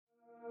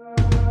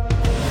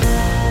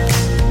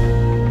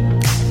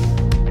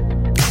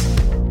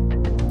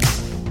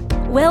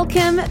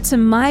Welcome to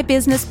My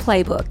Business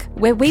Playbook,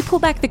 where we pull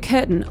back the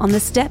curtain on the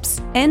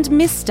steps and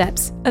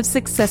missteps of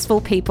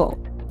successful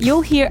people.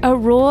 You'll hear a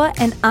raw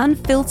and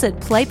unfiltered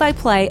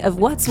play-by-play of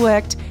what's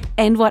worked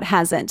and what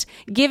hasn't,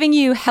 giving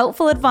you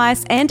helpful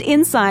advice and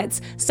insights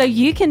so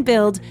you can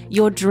build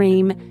your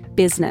dream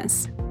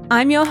business.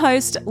 I'm your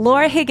host,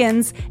 Laura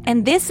Higgins,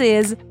 and this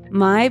is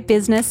My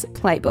Business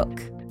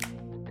Playbook.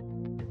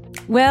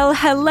 Well,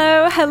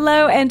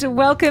 hello, and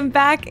welcome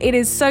back. It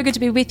is so good to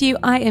be with you.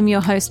 I am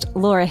your host,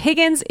 Laura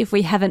Higgins. If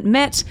we haven't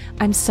met,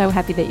 I'm so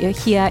happy that you're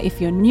here.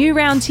 If you're new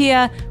around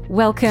here,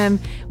 welcome.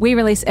 We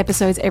release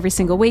episodes every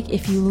single week.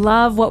 If you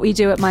love what we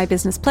do at My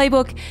Business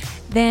Playbook,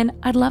 then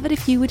I'd love it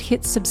if you would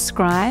hit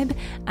subscribe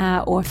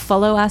or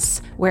follow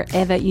us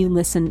wherever you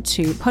listen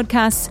to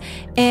podcasts.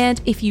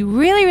 And if you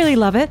really, really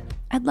love it,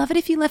 I'd love it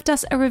if you left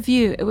us a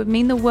review. It would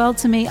mean the world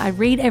to me. I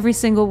read every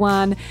single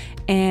one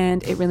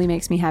and it really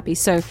makes me happy.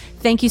 So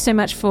thank you so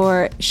much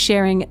for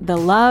sharing the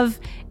love.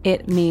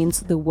 It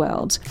means the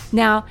world.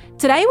 Now,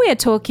 today we are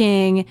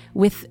talking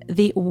with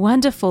the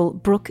wonderful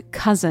Brooke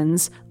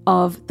Cousins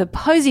of the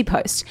Posy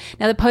Post.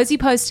 Now, the Posy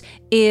Post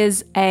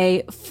is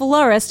a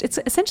florist. It's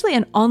essentially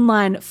an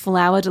online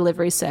flower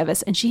delivery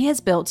service, and she has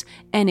built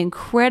an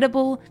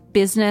incredible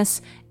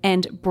business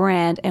and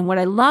brand. And what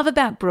I love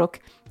about Brooke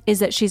is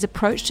that she's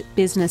approached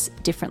business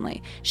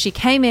differently. She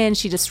came in,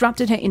 she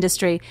disrupted her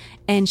industry,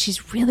 and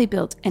she's really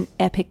built an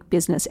epic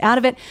business out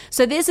of it.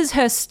 So this is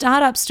her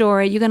startup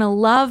story. You're going to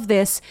love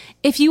this.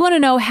 If you want to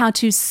know how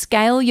to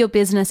scale your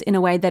business in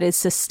a way that is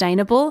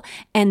sustainable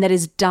and that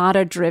is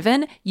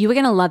data-driven, you are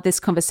going to love this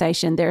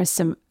conversation. There is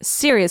some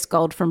serious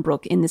gold from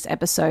Brooke in this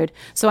episode.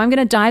 So I'm going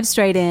to dive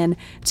straight in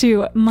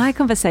to my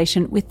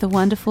conversation with the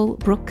wonderful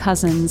Brooke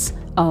Cousins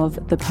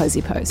of the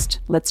Posy Post.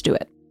 Let's do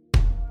it.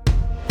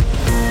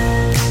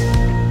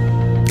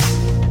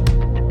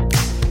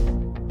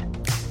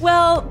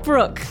 Well,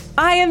 Brooke,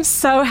 I am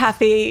so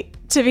happy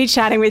to be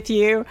chatting with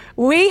you.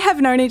 We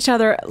have known each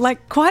other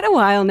like quite a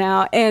while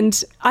now,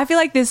 and I feel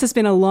like this has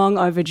been a long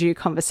overdue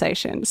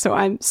conversation. So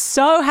I'm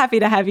so happy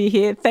to have you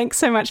here. Thanks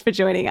so much for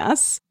joining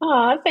us.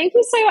 Oh, thank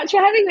you so much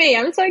for having me.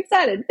 I'm so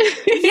excited.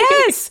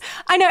 Yes,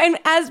 I know. And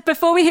as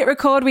before we hit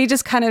record, we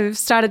just kind of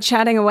started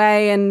chatting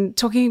away and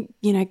talking,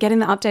 getting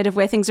the update of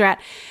where things are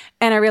at.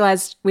 And I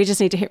realized we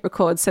just need to hit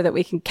record so that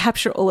we can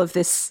capture all of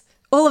this,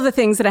 all of the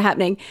things that are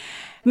happening.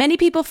 Many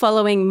people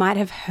following might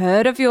have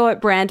heard of your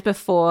brand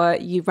before.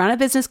 You run a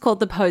business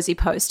called the Posy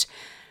Post.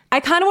 I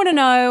kind of want to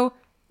know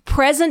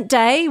present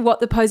day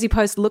what the Posy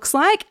Post looks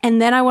like, and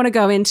then I want to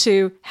go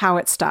into how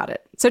it started.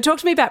 So talk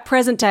to me about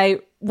present day.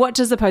 What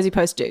does the Posy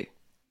Post do?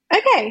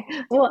 Okay.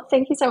 Well,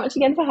 thank you so much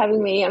again for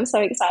having me. I'm so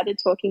excited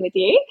talking with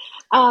you.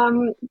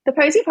 The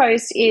Posy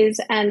Post is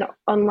an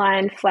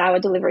online flower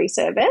delivery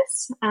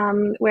service.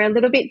 We're a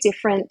little bit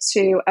different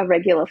to a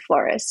regular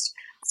florist.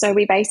 So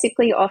we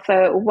basically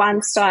offer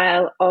one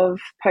style of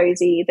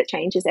posy that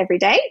changes every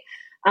day.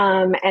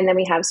 And then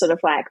we have sort of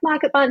like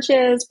market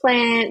bunches,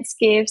 plants,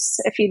 gifts,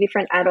 a few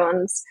different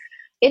add-ons.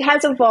 It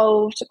has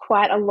evolved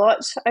quite a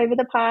lot over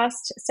the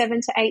past 7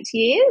 to 8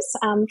 years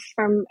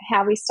from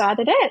how we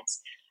started it.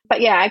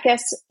 But yeah, I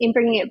guess in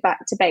bringing it back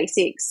to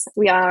basics,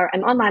 we are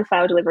an online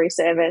flower delivery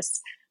service.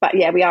 But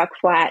yeah, we are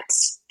quite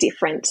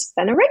different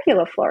than a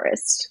regular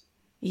florist.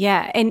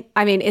 Yeah. And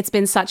I mean, it's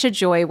been such a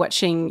joy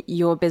watching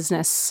your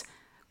business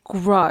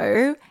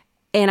grow.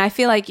 And I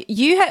feel like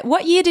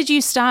what year did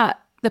you start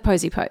the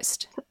Posy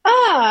Post?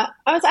 I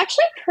was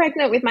actually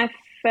pregnant with my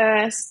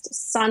first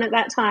son at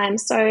that time.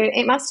 So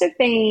it must have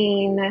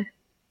been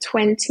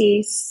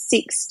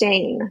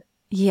 2016.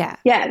 Yeah.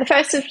 Yeah, the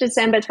 1st of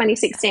December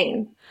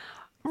 2016.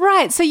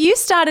 Right. So you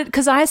started,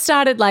 because I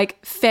started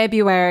like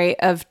February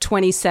of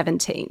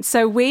 2017.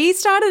 So we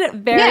started at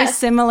very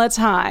similar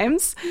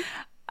times.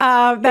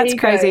 That's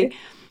crazy. Go.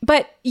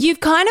 But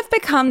you've kind of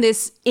become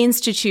this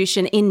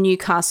institution in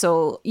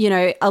Newcastle,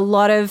 a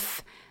lot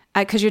of,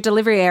 because your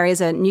delivery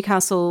areas are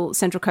Newcastle,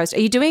 Central Coast.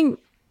 Do you do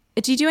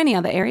any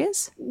other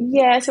areas?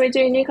 Yeah, so we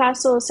do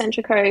Newcastle,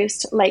 Central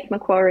Coast, Lake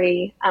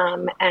Macquarie,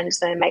 and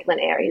the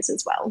Maitland areas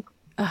as well.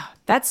 Oh,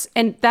 that's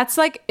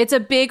like, it's a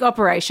big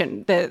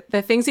operation.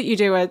 The things that you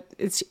do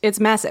it's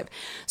massive.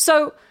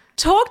 So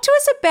talk to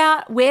us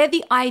about where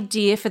the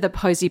idea for the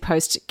Posy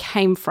Post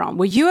came from.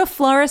 Were you a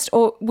florist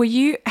or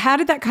how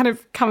did that kind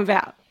of come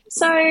about?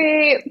 So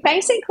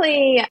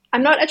basically,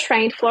 I'm not a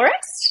trained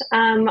florist.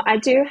 I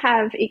do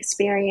have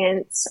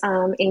experience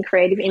in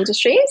creative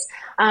industries.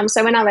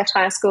 So when I left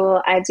high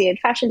school, I did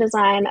fashion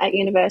design at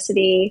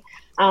university,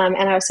 and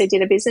I also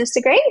did a business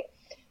degree.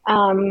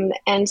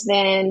 And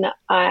then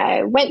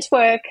I went to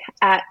work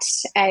at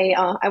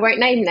I won't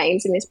name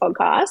names in this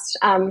podcast.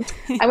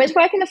 I went to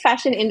work in the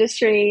fashion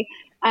industry,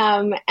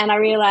 and I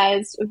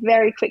realized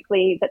very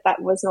quickly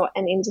that was not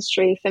an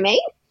industry for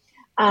me.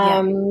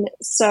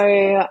 So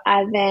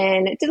I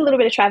then did a little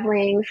bit of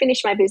traveling,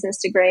 finished my business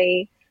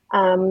degree,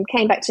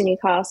 came back to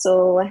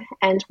Newcastle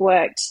and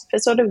worked for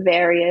sort of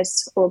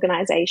various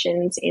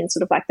organizations in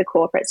sort of like the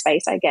corporate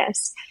space, I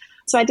guess.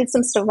 So I did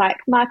some sort of like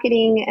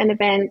marketing and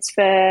events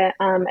for a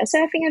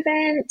surfing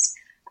event.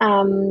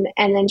 And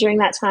then during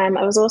that time,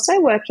 I was also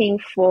working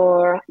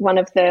for one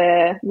of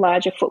the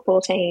larger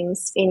football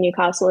teams in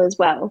Newcastle as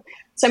well.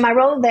 So my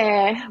role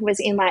there was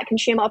in like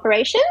consumer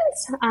operations,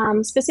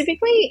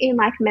 specifically in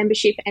like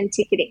membership and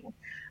ticketing.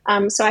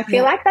 So I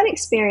feel like that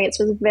experience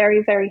was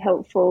very, very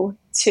helpful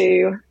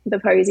to the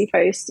Posy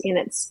Post in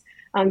its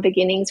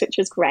beginnings, which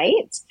was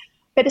great.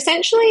 But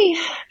essentially,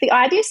 the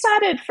idea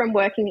started from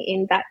working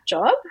in that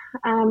job.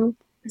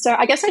 So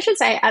I guess I should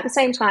say at the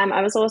same time,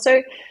 I was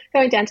also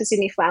going down to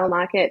Sydney flower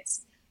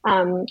markets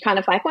kind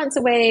of like once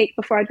a week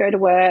before I'd go to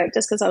work,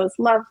 just because I was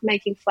loved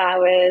making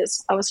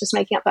flowers. I was just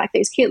making up like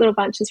these cute little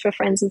bunches for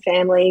friends and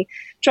family,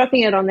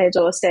 dropping it on their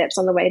doorsteps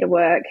on the way to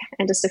work,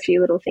 and just a few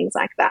little things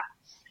like that.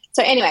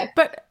 So anyway.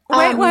 But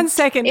wait 1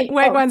 second.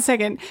 Wait 1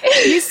 second.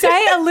 You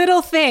say a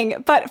little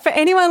thing, but for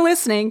anyone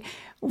listening,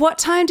 what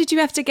time did you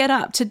have to get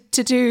up to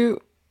do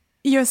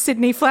your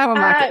Sydney flower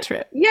market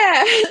trip?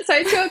 Yeah,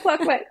 so 2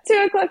 o'clock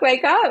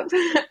wake up.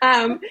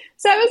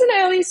 So it was an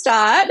early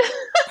start.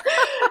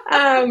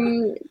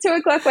 2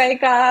 o'clock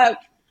wake up,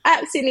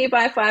 at Sydney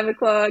by 5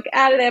 o'clock,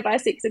 out of there by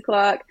 6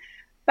 o'clock,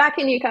 back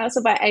in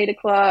Newcastle by 8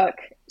 o'clock,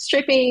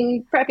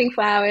 stripping, prepping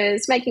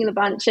flowers, making the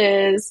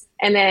bunches,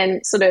 and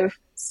then sort of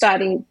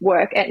starting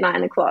work at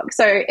 9 o'clock.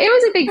 So it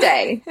was a big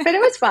day, but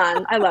it was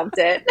fun. I loved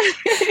it.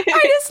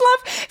 I just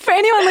love, for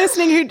anyone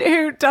listening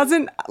who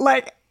doesn't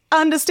like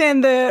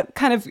understand the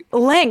kind of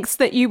lengths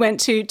that you went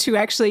to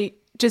actually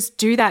just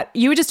do that.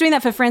 You were just doing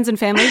that for friends and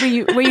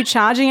family. Were you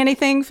charging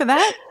anything for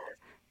that?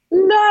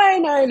 No.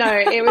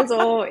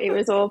 It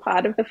was all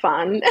part of the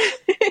fun.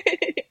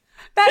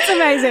 That's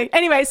amazing.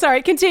 Anyway,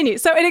 sorry, continue.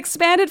 So it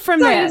expanded from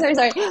there. Sorry.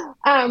 So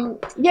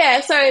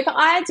the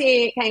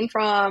idea came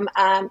from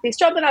this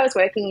job that I was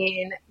working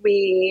in.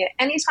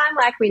 Anytime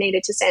like we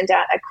needed to send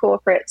out a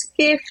corporate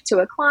gift to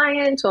a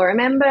client or a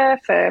member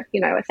for,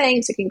 a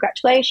thanks, a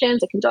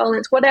congratulations, a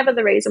condolence, whatever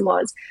the reason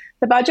was,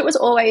 the budget was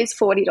always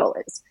 $40.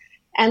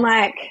 And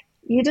like,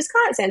 you just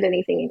can't send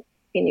anything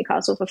in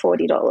Newcastle for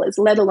 $40,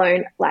 let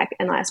alone like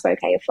a nice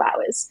bouquet of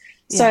flowers.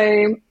 Yeah.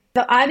 So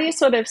the idea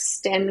sort of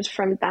stemmed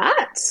from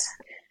that.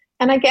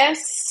 And I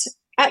guess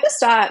at the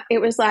start, it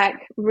was like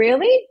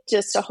really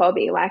just a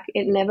hobby. Like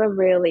I never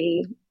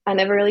really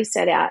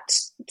set out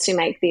to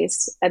make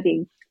this a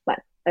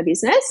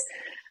business.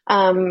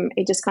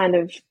 It just kind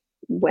of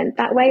went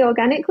that way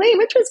organically,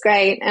 which was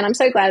great. And I'm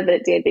so glad that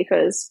it did,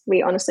 because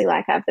we honestly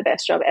like have the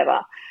best job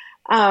ever.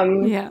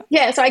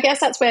 So I guess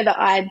that's where the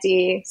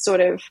idea sort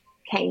of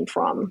came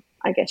from,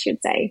 I guess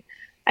you'd say.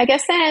 I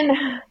guess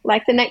then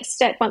like the next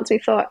step, once we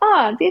thought,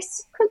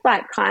 this could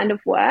like kind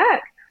of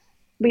work,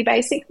 we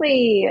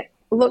basically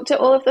looked at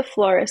all of the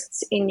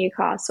florists in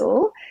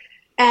Newcastle,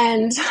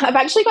 and I've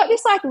actually got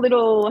this like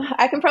little,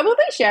 I can probably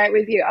share it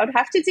with you. I would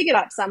have to dig it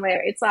up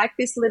somewhere. It's like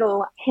this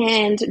little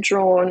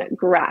hand-drawn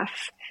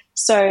graph.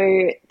 So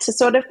to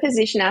sort of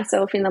position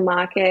ourselves in the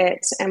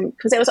market, and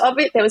because there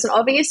was an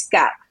obvious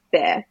gap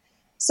there.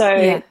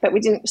 So, but we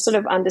didn't sort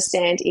of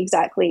understand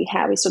exactly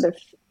how we sort of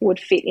would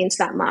fit into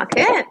that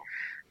market.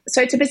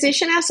 So to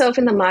position ourselves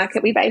in the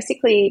market, we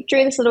basically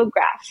drew this little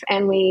graph,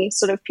 and we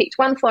sort of picked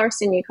one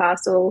florist in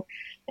Newcastle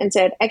and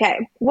said,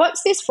 okay,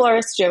 what's this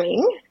florist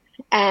doing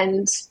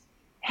and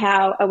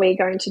how are we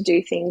going to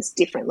do things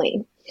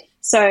differently?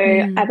 So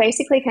I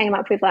basically came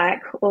up with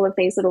like all of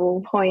these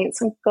little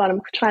points. Oh God,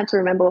 I'm trying to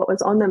remember what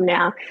was on them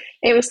now.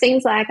 It was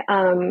things like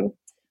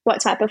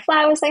what type of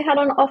flowers they had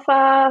on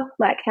offer,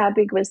 like how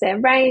big was their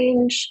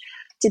range,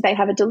 did they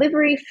have a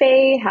delivery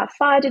fee, how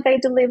far did they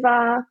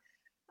deliver,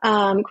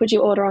 could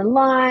you order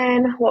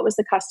online, what was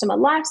the customer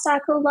life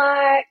cycle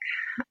like.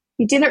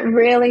 You didn't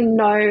really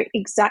know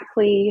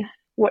exactly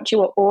what you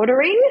were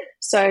ordering,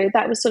 so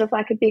that was sort of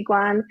like a big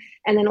one.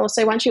 And then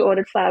also once you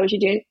ordered flowers, you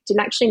didn't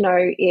actually know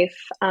if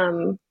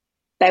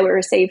they were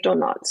received or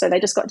not. So they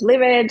just got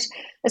delivered,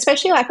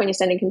 especially like when you're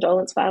sending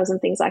condolence flowers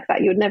and things like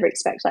that. You would never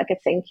expect like a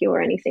thank you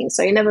or anything.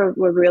 So you never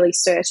were really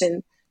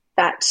certain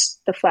that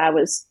the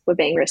flowers were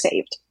being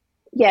received.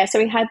 Yeah, so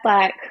we had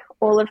like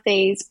all of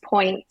these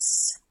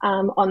points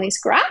on this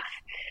graph,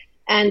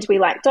 and we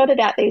like dotted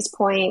out these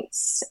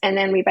points, and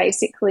then we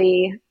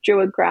basically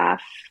drew a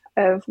graph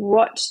of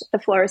what the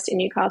florist in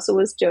Newcastle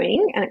was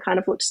doing, and it kind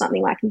of looked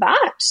something like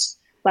that,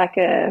 like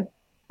an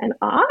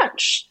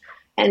arch.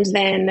 And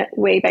then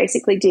we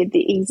basically did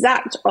the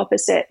exact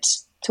opposite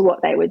to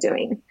what they were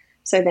doing.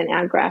 So then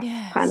our graph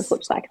kind of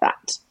looked like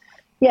that.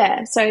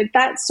 Yeah, so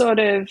that's sort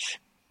of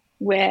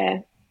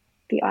where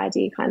the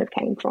idea kind of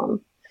came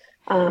from,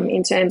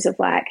 in terms of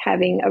like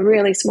having a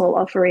really small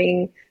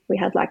offering. We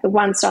had like the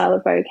one style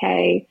of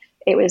bouquet.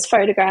 It was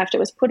photographed. It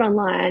was put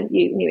online.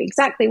 You knew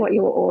exactly what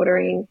you were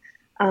ordering.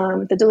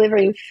 The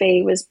delivery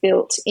fee was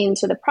built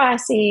into the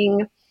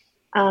pricing.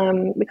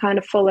 We kind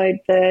of followed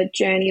the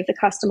journey of the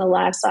customer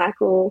life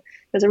cycle.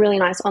 It was a really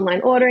nice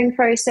online ordering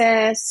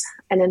process.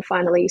 And then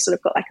finally you sort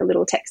of got like a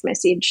little text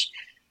message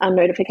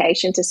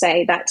notification to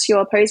say that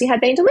your posy had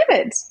been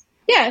delivered.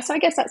 Yeah, so I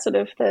guess that's sort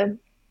of the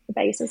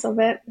basis of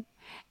it.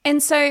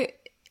 And so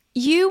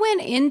you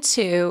went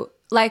into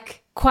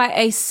like quite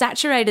a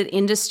saturated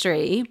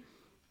industry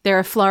there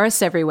are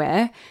florists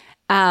everywhere,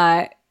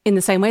 in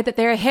the same way that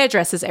there are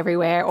hairdressers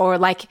everywhere, or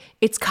like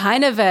it's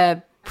kind of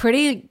a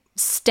pretty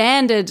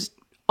standard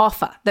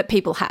offer that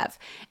people have.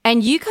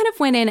 And you kind of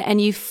went in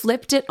and you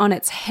flipped it on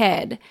its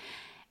head.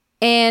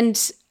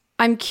 And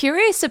I'm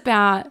curious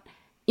about,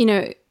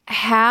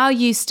 how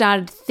you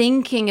started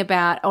thinking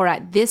about, all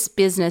right, this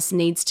business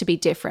needs to be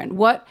different.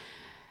 What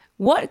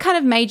kind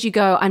of made you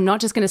go, I'm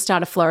not just going to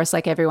start a florist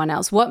like everyone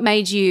else? What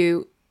made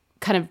you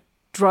kind of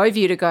drove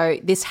you to go,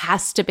 this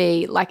has to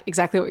be like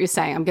exactly what you're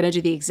saying, I'm going to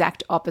do the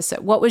exact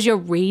opposite? What was your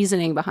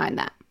reasoning behind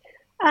that?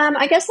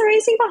 I guess the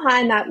reasoning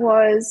behind that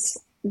was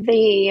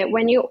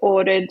when you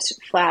ordered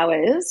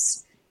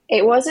flowers,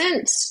 it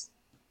wasn't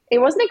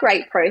a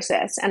great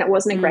process and it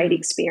wasn't a great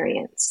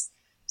experience.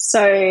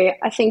 So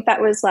I think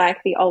that was like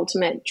the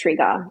ultimate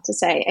trigger to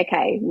say,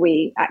 okay,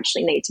 we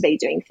actually need to be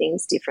doing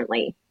things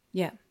differently.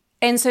 Yeah.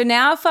 And so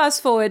now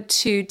fast forward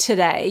to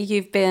today,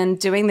 you've been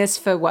doing this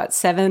for what,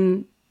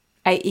 7,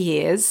 8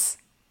 years?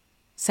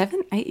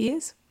 7, 8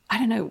 years? I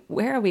don't know.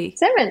 Where are we?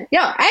 7.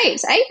 Yeah,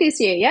 8. 8 this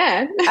year,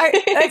 yeah.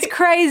 That's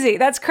crazy.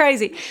 That's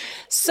crazy.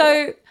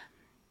 So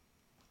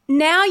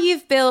now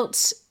you've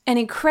built an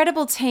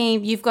incredible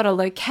team. You've got a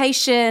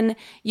location.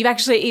 You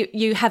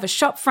have a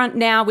shop front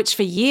now, which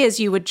for years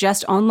you were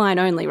just online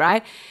only,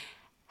 right?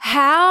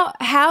 How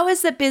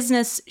has the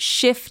business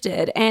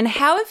shifted, and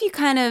how have you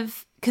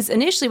because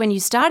initially when you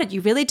started, you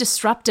really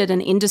disrupted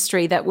an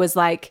industry that was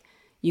like,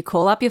 you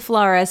call up your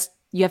florist,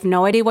 you have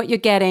no idea what you're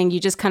getting. You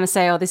just kind of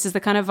say, oh, this is the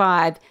kind of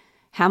vibe.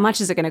 How much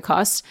is it going to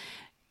cost?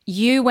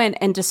 You went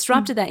and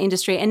disrupted that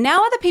industry, and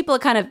now other people are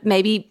kind of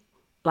maybe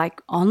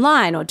like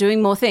online or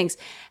doing more things.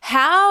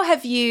 How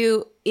have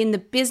you, in the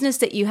business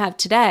that you have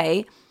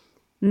today,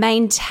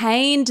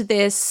 maintained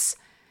this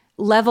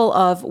level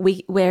of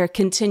we're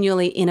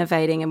continually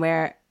innovating and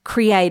we're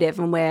creative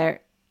and we're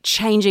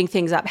changing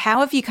things up?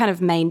 How have you kind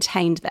of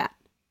maintained that?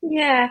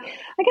 Yeah,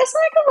 I guess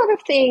like a lot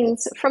of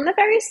things from the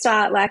very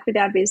start, like with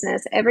our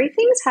business,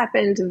 everything's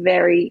happened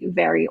very,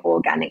 very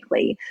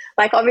organically.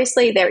 Like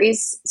obviously there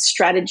is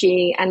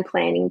strategy and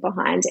planning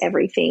behind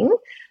everything.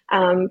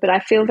 But I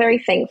feel very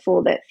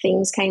thankful that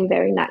things came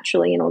very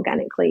naturally and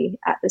organically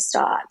at the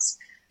start.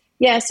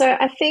 Yeah, so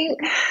I think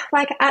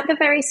like at the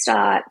very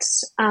start,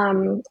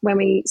 when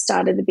we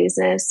started the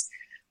business,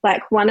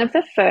 like one of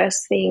the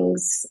first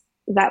things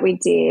that we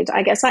did,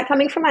 I guess like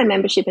coming from my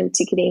membership and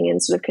ticketing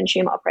and sort of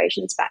consumer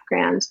operations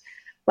background,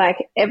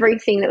 like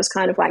everything that was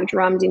kind of like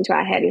drummed into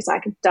our head is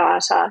like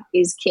data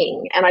is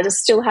king. And I just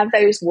still have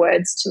those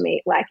words to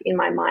me like in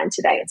my mind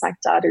today. It's like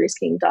data is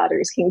king, data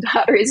is king,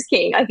 data is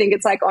king. I think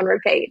it's like on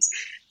repeat.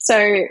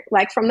 So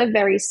like from the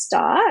very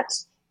start,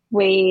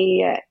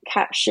 we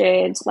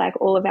captured like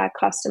all of our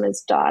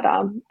customers'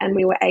 data and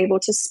we were able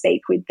to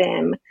speak with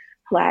them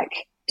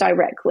like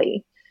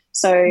directly.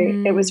 So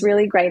it was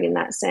really great in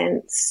that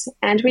sense.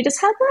 And we were just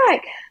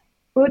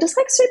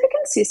super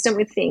consistent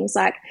with things.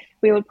 Like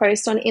we would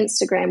post on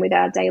Instagram with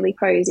our daily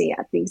Posy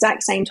at the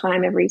exact same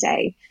time every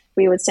day.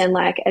 We would send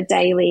like a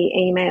daily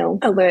email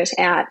alert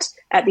out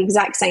at the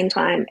exact same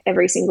time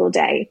every single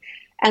day.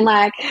 And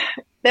like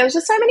there was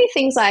just so many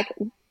things like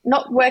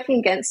not working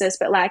against us,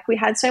 but like we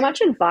had so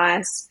much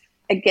advice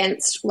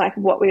against like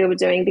what we were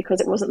doing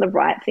because it wasn't the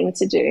right thing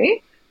to do.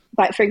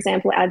 Like for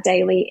example, our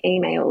daily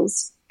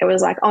emails, it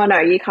was like, oh no,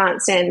 you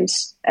can't send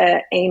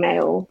an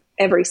email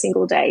every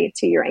single day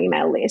to your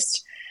email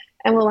list.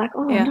 And we're like,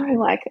 oh no,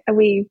 like, are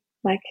we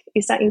like,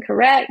 is that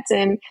incorrect?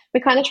 And we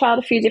kind of tried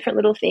a few different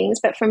little things,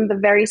 but from the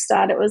very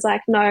start, it was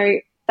like, no,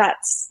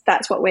 that's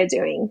what we're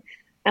doing.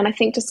 And I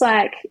think just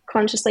like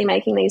consciously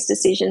making these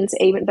decisions,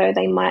 even though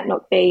they might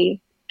not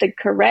be the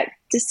correct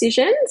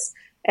decisions,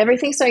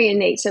 everything's so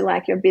unique to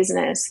like your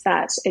business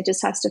that it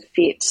just has to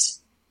fit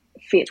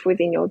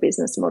within your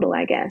business model,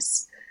 I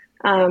guess.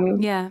 So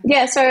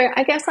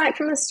I guess like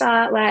from the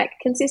start, like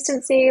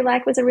consistency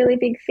like was a really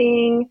big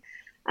thing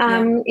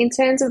in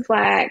terms of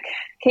like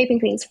keeping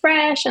things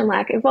fresh and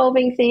like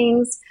evolving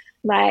things.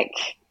 Like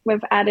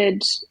we've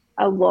added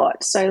a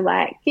lot, so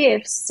like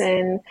gifts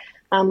and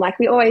like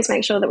we always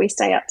make sure that we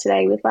stay up to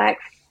date with like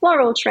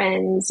floral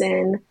trends,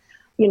 and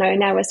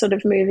now we're sort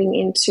of moving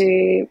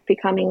into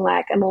becoming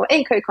like a more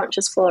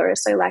eco-conscious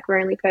florist, so like we're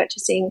only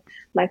purchasing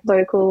like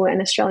local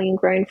and Australian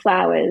grown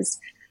flowers.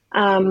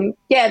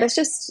 There's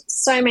just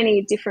so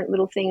many different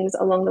little things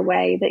along the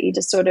way that you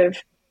just sort of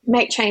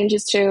make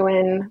changes to,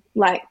 and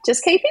like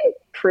just keep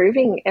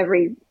improving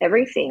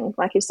everything.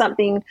 Like if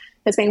something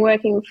has been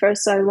working for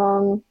so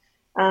long,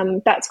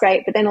 that's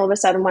great, but then all of a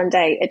sudden one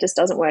day it just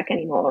doesn't work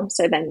anymore.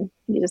 So then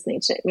you just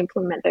need to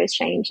implement those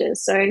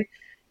changes. So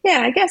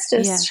I guess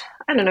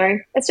I don't know,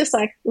 it's just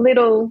like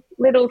little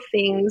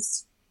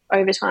things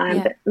over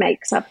time that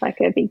makes up like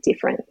a big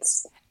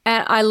difference.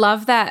 And I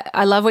love that.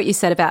 I love what you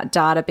said about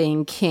data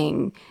being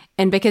king.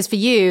 And because for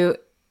you,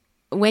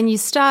 when you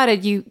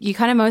started, you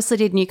kind of mostly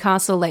did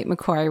Newcastle, Lake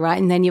Macquarie, right?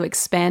 And then you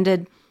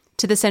expanded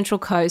to the Central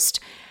Coast.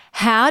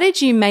 How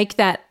did you make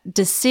that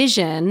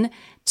decision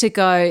to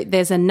go,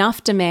 there's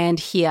enough demand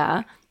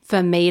here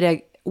for me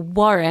to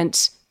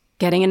warrant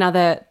getting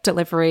another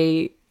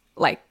delivery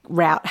like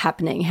route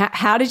happening?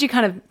 How did you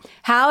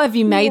how have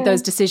you made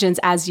those decisions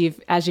as you've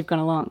gone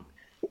along?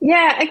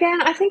 Yeah,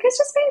 again, I think it's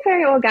just been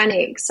very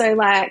organic. So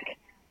like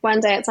one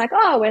day it's like,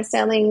 oh, we're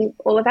selling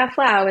all of our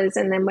flowers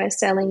and then we're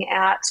selling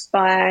out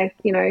by,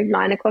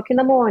 9 o'clock in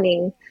the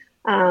morning.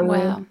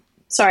 Wow.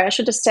 Sorry, I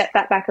should just step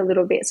that back a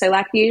little bit. So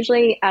like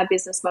usually our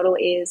business model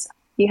is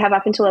you have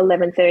up until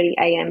 11:30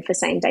 a.m. for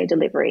same day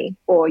delivery,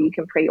 or you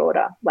can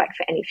pre-order like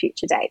for any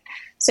future date.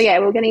 So yeah,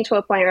 we're getting to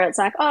a point where it's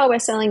like, oh, we're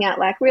selling out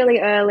like really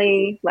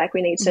early, like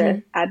we need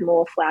to add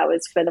more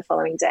flowers for the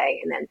following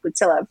day, and then we'd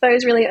sell out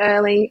those really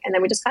early, and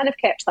then we just kind of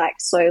kept like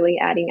slowly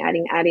adding.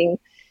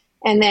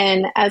 And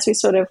then as we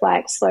sort of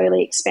like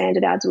slowly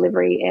expanded our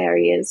delivery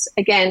areas,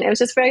 again, it was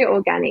just very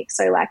organic.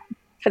 So like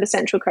for the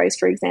Central Coast,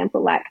 for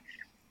example, like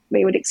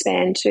we would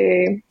expand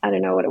to, I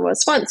don't know what it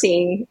was,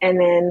 Swansea, and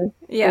then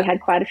we had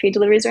quite a few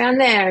deliveries around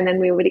there, and then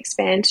we would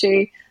expand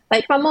to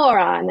Lake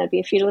Marmora, and there'd be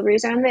a few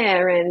deliveries around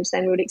there, and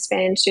then we would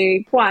expand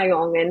to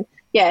Wyong, and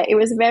yeah, it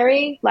was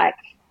very like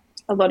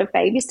a lot of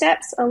baby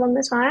steps along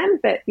the time,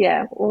 but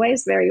yeah,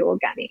 always very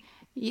organic.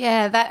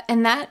 Yeah,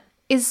 that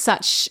is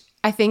such,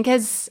 I think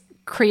as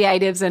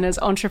creatives and as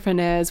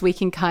entrepreneurs, we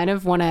can kind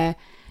of want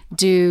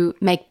to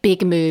make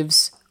big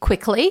moves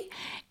quickly,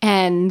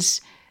 and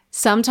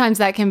sometimes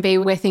that can be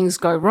where things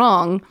go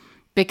wrong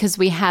because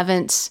we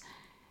haven't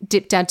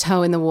dipped our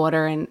toe in the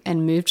water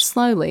and moved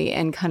slowly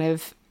and kind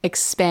of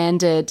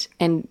expanded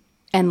and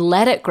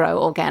let it grow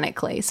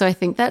organically. So I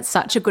think that's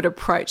such a good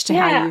approach to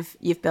how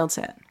you've built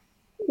it.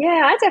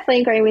 Yeah, I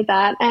definitely agree with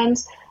that. And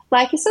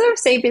like you sort of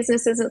see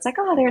businesses and it's like,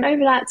 oh, they're an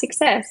overnight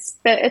success.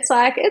 But it's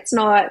like, it's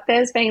not.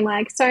 There's been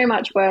like so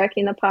much work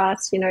in the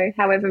past,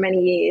 however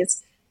many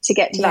years to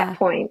get to that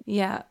point.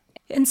 Yeah.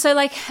 And so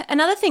like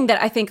another thing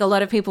that I think a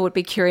lot of people would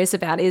be curious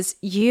about is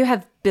you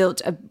have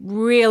built a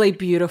really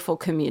beautiful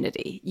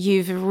community.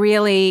 You've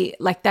really,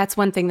 like that's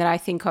one thing that I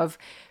think of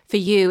for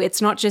you.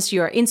 It's not just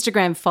your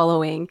Instagram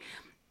following,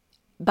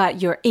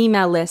 but your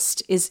email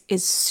list is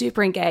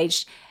super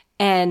engaged.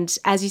 And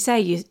as you say,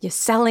 you're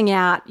selling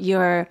out,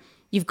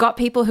 you've got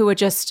people who are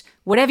just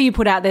whatever you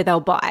put out there,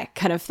 they'll buy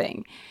kind of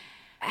thing.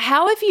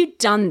 How have you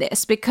done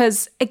this?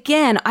 Because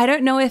again, I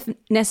don't know if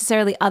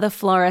necessarily other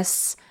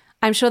florists,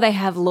 I'm sure they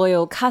have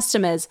loyal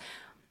customers,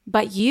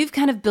 but you've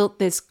kind of built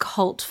this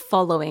cult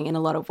following in a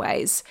lot of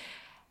ways.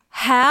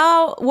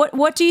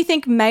 What do you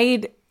think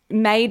made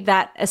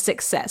that a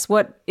success?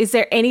 Is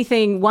there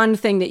one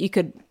thing that you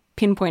could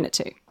pinpoint it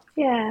to?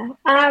 Yeah.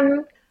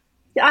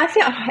 I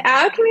think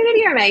our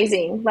community are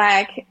amazing.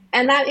 Like,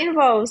 and that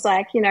involves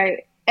like,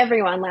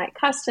 everyone, like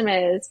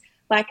customers,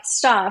 like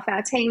staff,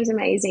 our team's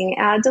amazing,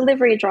 our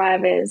delivery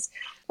drivers,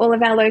 all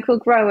of our local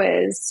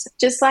growers,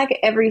 just like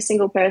every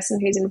single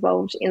person who's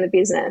involved in the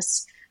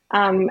business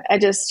are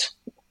just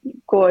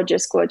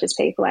gorgeous, gorgeous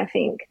people, I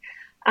think.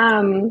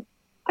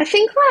 I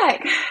think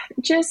like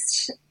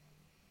just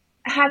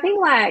having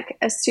like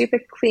a super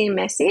clear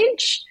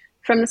message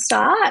from the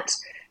start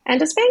and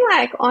just being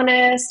like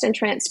honest and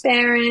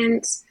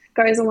transparent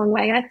goes a long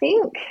way, I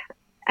think.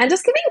 And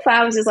just giving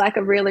flowers is like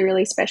a really,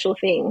 really special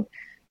thing.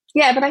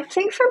 Yeah, but I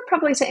think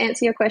probably to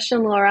answer your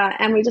question, Laura,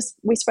 and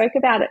we spoke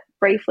about it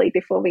briefly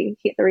before we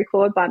hit the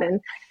record button,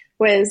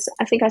 was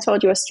I think I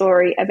told you a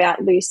story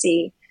about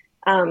Lucy,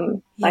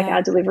 like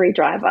our delivery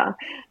driver.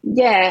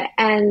 Yeah,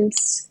 and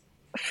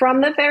from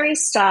the very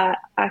start,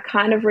 I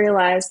kind of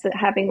realized that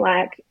having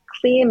like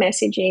clear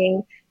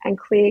messaging and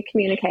clear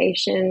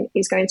communication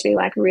is going to be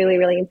like really,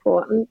 really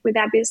important with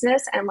our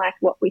business and like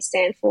what we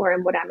stand for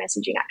and what our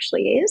messaging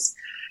actually is.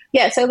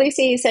 Yeah, so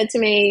Lucy said to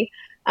me,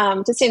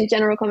 just in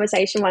general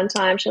conversation one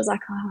time, she was like,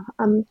 oh,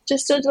 I'm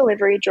just a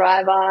delivery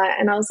driver.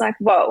 And I was like,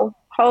 whoa,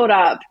 hold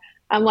up.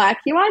 I'm like,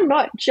 you are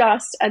not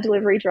just a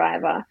delivery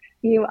driver.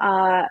 You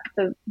are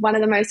one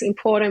of the most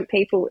important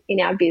people in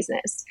our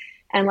business.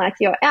 And like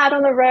you're out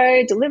on the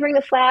road, delivering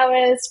the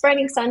flowers,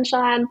 spreading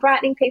sunshine,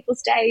 brightening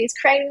people's days,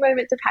 creating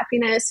moments of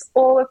happiness,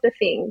 all of the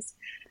things.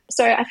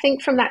 So I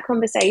think from that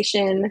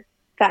conversation,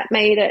 that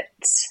made it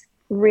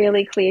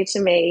really clear to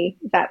me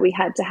that we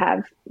had to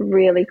have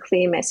really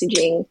clear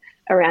messaging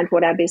around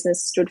what our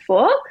business stood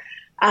for.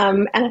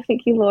 And I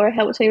think you, Laura,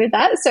 helped me with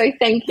that. So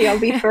thank you. I'll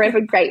be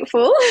forever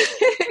grateful.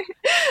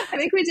 I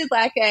think we did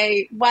like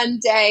a 1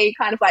 day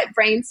kind of like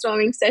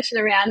brainstorming session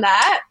around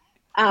that.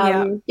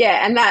 And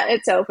that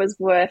itself was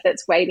worth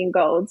its weight in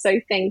gold. So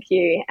thank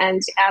you.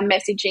 And our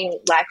messaging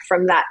like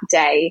from that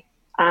day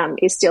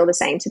is still the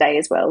same today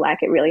as well.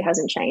 Like it really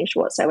hasn't changed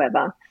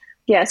whatsoever.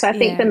 Yeah. So I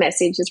think the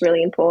message is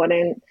really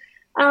important.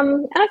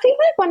 And I think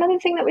like one other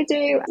thing that we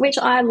do, which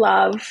I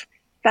love,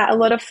 that a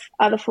lot of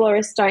other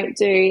florists don't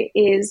do,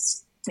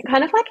 is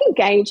kind of like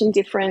engage in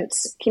different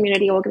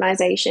community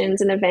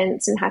organisations and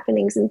events and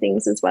happenings and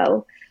things as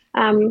well.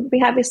 We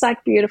have this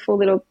like beautiful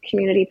little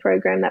community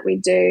program that we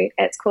do.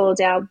 It's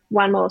called our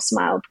One More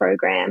Smile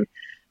program.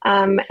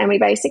 And we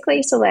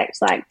basically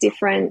select like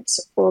different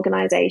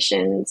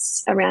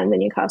organisations around the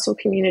Newcastle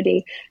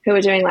community who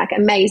are doing like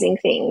amazing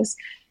things.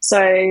 So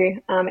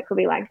it could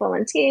be like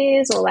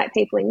volunteers or like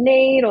people in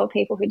need or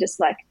people who just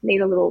like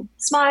need a little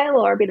smile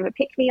or a bit of a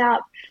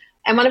pick-me-up.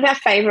 And one of our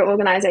favourite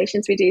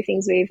organisations we do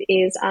things with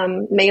is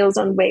Meals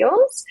on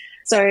Wheels.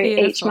 So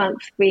Beautiful. each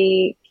month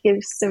we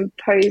give some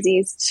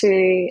posies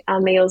to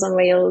Meals on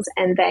Wheels,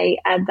 and they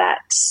add that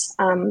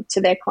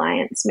to their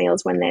clients'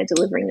 meals when they're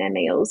delivering their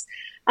meals.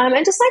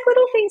 And just like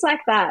little things like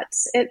that.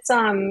 It's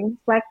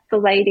like the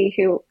lady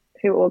who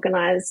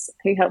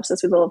helps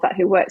us with all of that,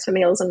 who works for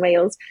Meals on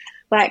Wheels.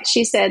 Like,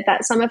 she said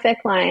that some of their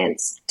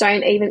clients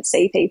don't even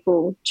see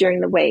people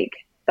during the week.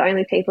 The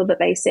only people that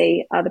they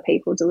see are the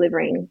people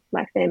delivering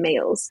like their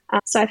meals.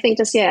 So I think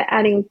just,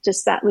 adding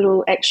just that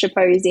little extra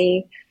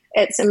posy,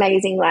 it's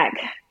amazing like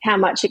how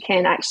much it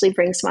can actually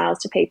bring smiles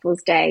to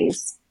people's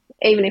days,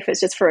 even if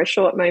it's just for a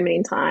short moment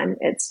in time.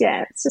 It's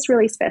just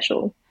really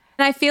special.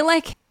 And I feel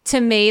like, to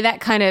me,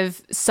 that kind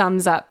of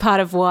sums up part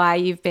of why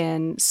you've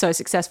been so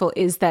successful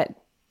is that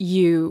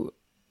you,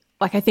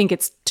 like, I think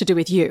it's to do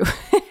with you.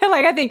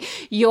 Like, I think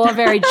you're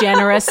very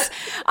generous.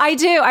 I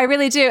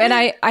really do. And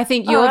I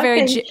think you're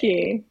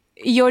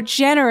you're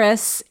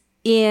generous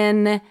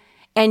and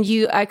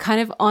you are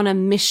kind of on a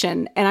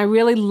mission. And I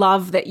really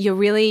love that you're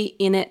really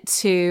in it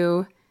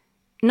to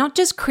not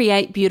just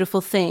create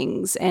beautiful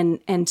things and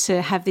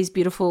to have these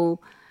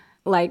beautiful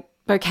like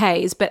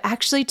bouquets, but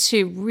actually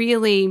to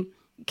really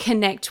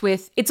connect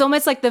with, it's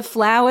almost like the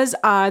flowers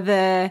are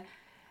the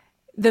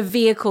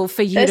vehicle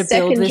for you to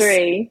build this.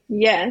 Secondary,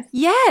 yes.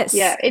 Yes.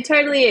 Yeah, it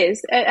totally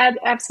is. It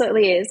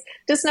absolutely is.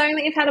 Just knowing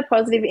that you've had a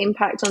positive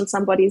impact on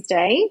somebody's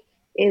day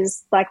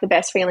is like the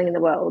best feeling in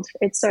the world.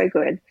 It's so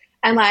good.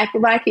 And like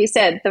you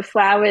said, the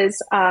flowers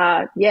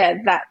are,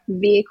 that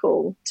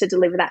vehicle to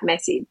deliver that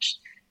message.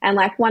 And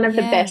like one of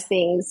the best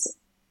things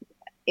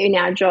in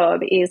our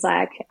job is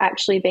like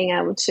actually being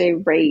able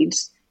to read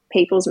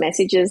people's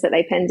messages that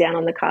they pen down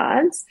on the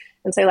cards.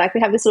 And so like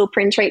we have this little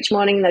printer each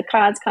morning, the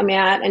cards come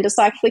out, and just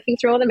like flicking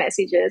through all the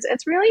messages,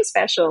 it's really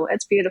special.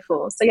 It's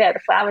beautiful. So the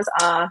flowers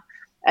are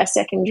a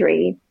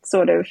secondary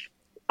sort of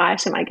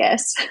item, I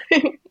guess.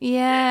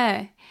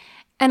 Yeah.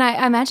 And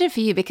I imagine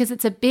for you, because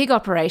it's a big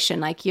operation,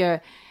 like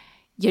you're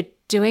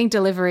doing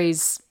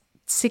deliveries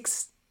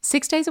 6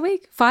 days a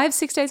week,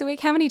 6 days a week.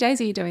 How many days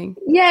are you doing?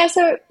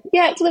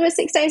 It delivers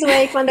 6 days a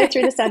week, Monday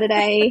through to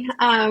Saturday.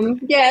 So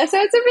it's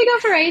a big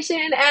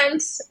operation.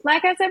 And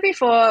like I said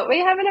before, we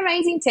have an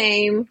amazing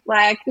team.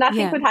 Like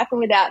nothing could happen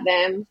without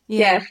them.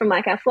 From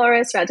like our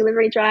florists to our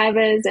delivery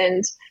drivers,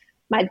 and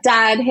my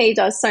dad, he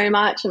does so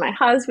much, and my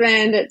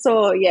husband. It's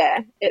all,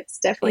 it's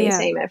definitely a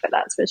team effort,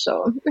 that's for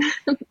sure.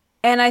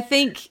 And I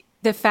think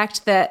the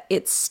fact that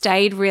it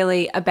stayed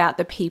really about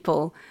the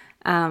people,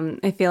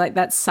 I feel like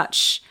that's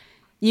such,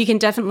 you can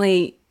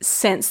definitely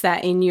sense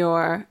that in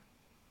your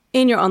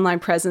online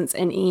presence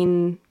and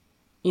in,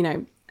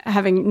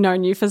 having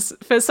known you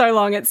for so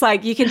long. It's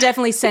like you can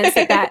definitely sense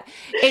that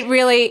it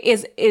really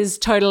is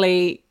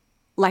totally,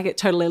 like it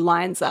totally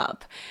lines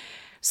up.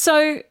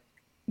 So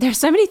there are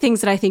so many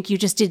things that I think you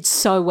just did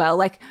so well.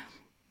 Like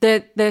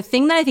the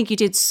thing that I think you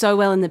did so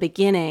well in the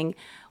beginning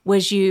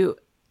was you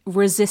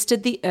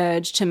resisted the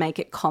urge to make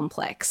it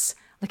complex.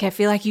 Like I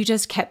feel like you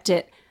just kept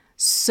it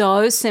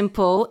so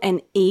simple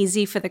and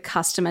easy for the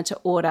customer to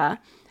order.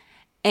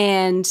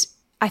 And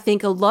I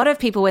think a lot of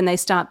people, when they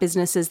start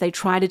businesses, they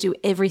try to do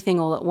everything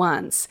all at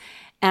once.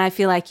 And I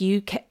feel like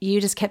you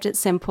just kept it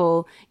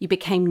simple. You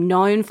became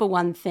known for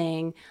one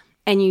thing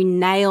and you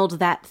nailed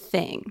that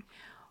thing.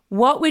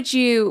 What would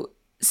you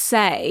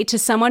say to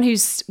someone who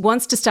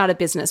wants to start a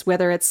business,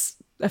 whether it's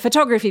a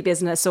photography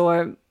business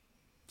or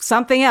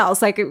something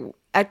else, like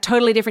a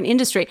totally different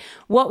industry?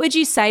 What would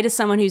you say to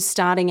someone who's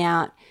starting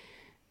out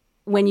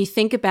when you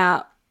think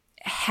about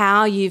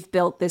how you've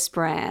built this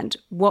brand?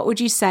 What would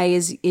you say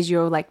is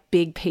your like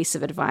big piece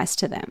of advice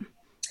to them?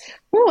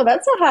 Oh,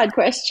 that's a hard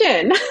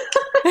question.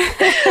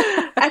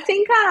 I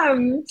think, I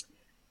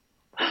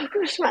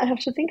might have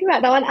to think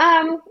about that one.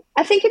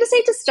 I think you just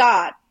need to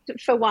start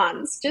for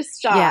once. Just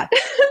start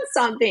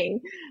something.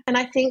 And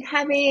I think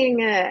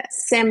having a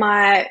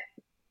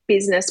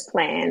semi-business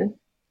plan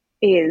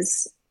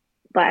is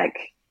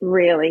like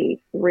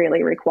really,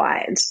 really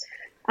required.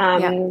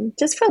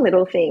 Just for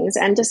little things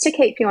and just to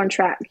keep you on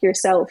track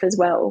yourself as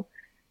well.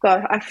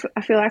 God, I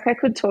feel like I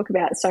could talk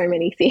about so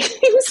many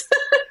things,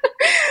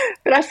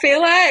 but I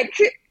feel like,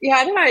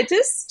 I don't know,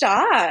 just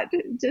start.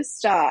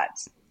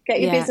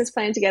 Get your business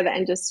plan together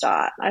and just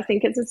start. I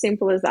think it's as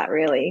simple as that,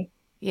 really.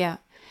 Yeah.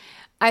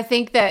 I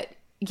think that,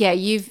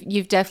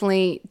 you've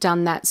definitely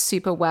done that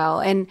super well.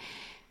 And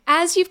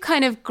as you've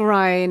kind of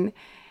grown,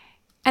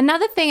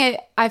 another thing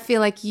I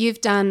feel like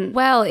you've done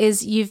well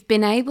is you've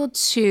been able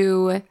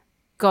to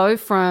go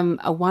from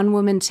a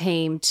one-woman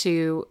team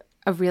to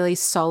a really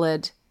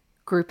solid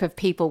group of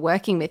people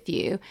working with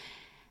you.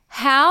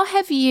 How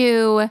have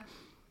you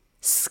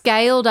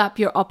scaled up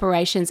your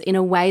operations in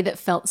a way that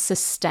felt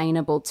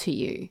sustainable to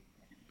you?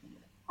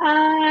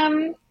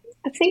 I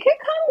think it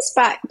comes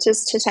back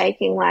just to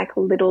taking like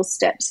little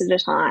steps at a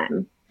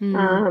time.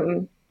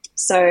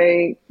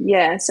 So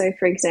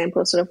for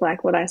example, sort of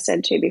like what I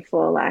said to you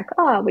before, like,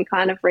 we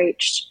kind of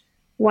reached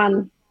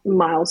one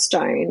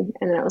milestone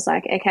and then it was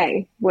like,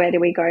 okay, where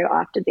do we go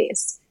after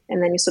this?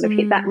 and then you sort of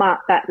hit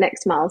that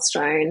next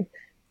milestone.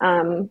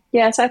 So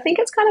I think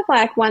it's kind of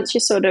like once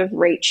you're sort of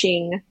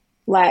reaching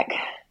like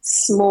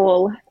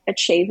small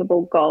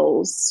achievable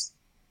goals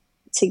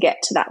to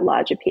get to that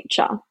larger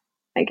picture,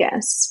 I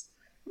guess.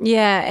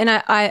 Yeah, and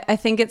I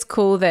think it's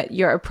cool that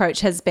your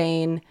approach has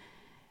been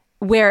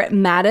where it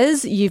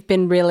matters, you've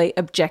been really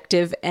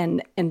objective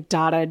and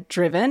data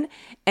driven,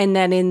 and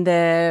then in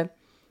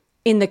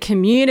the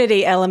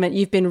community element,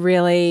 you've been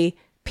really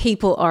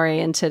people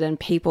oriented and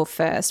people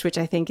first, which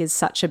I think is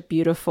such a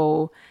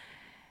beautiful,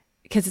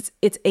 because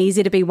it's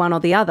easy to be one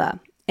or the other.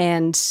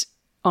 And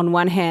on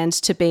one hand,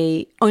 to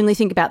be only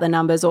think about the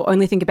numbers or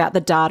only think about the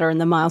data and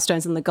the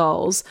milestones and the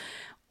goals,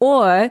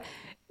 or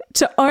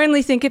to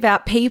only think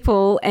about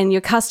people and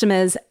your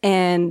customers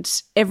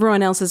and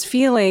everyone else's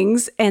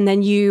feelings, and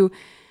then you,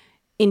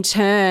 in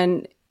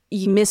turn,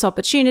 you miss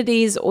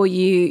opportunities or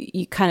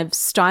you kind of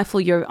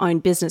stifle your own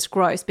business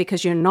growth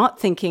because you're not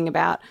thinking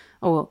about,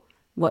 oh,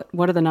 well,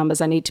 what are the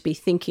numbers I need to be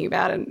thinking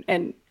about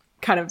and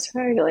kind of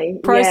totally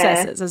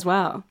processes as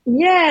well.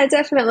 Yeah,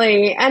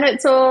 definitely. And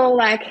it's all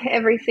like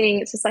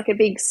everything, it's just like a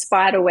big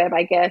spider web,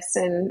 I guess,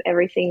 and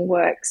everything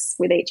works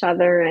with each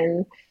other.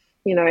 And,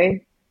 you know,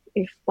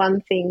 if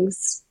one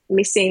thing's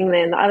missing,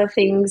 then the other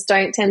things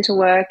don't tend to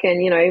work,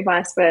 and, you know,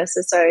 vice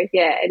versa. So,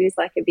 yeah, it is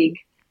like a big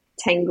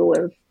tangle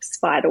of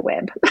spider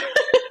web,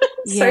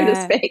 so to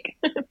speak.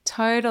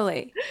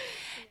 Totally.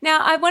 Now,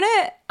 I want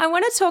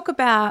to talk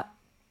about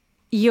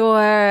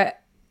your,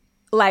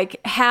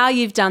 like, how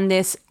you've done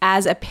this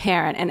as a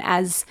parent and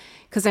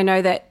because I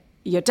know that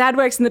your dad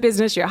works in the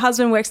business, your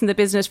husband works in the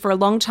business. For a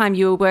long time,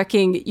 you were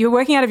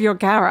working out of your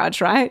garage,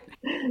 right?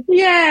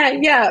 Yeah.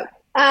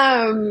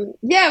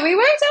 We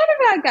worked out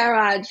of our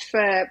garage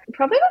for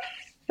probably the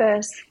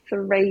first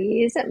 3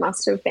 years. It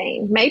must have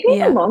been, maybe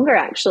even longer,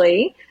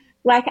 actually.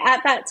 Like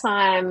at that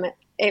time,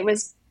 it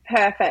was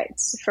perfect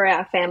for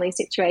our family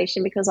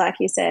situation because, like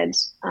you said,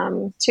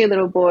 2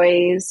 little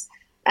boys.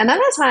 And at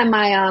that time,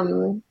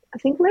 I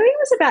think Louis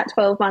was about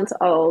 12 months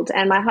old,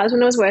 and my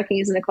husband was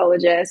working as an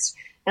ecologist.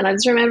 And I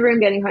just remember him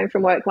getting home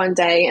from work one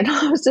day, and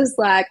I was just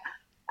like,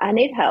 I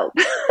need help.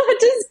 I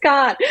just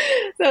can't.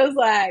 So I was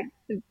like,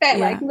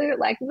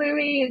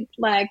 Louis,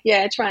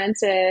 trying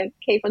to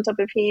keep on top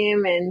of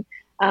him. And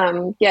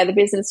the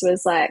business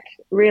was like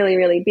really,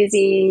 really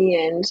busy,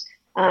 and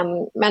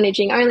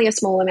managing only a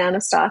small amount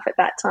of staff at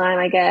that time,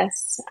 I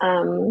guess.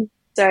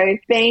 So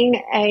being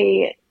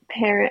a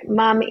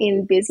mum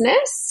in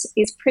business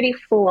is pretty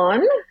full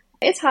on.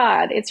 It's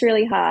hard. It's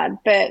really hard,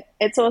 but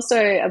it's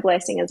also a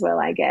blessing as well,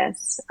 I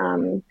guess,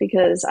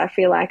 because I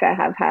feel like I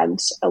have had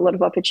a lot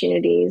of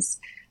opportunities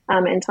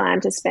and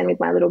time to spend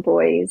with my little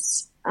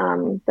boys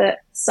that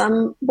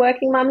some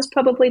working mums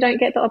probably don't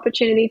get the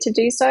opportunity to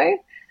do so.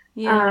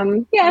 So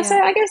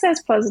I guess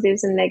there's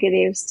positives and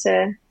negatives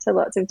to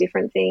lots of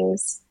different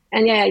things.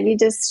 And you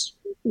just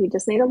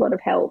need a lot of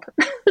help.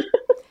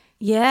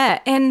 Yeah,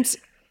 and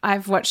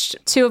I've watched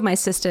 2 of my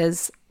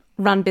sisters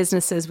run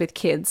businesses with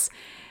kids,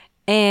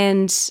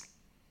 and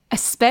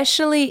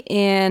especially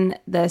in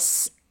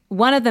this,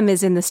 one of them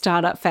is in the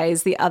startup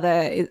phase, the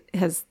other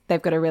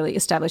they've got a really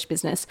established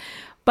business.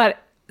 But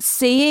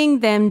seeing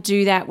them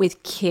do that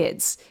with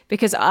kids,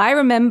 because I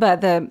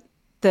remember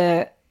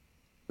the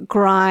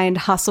grind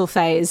hustle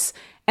phase,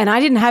 and I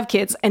didn't have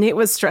kids, and it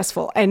was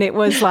stressful, and it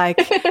was like,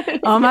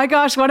 oh my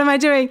gosh, what am I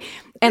doing?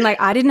 And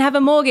like, I didn't have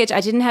a mortgage,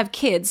 I didn't have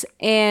kids,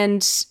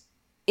 and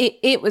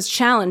it was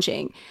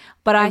challenging.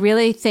 But I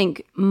really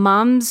think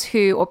mums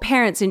or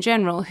parents in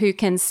general who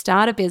can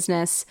start a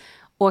business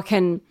or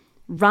can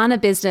run a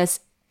business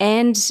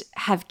and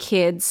have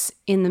kids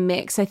in the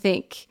mix, I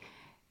think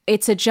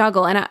it's a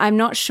juggle. And I'm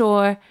not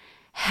sure,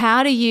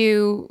 how do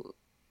you,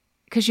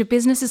 because your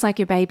business is like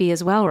your baby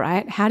as well,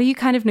 right? How do you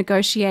kind of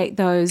negotiate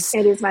those?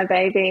 It is my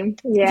baby.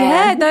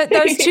 Yeah,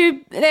 those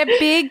 2, they're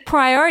big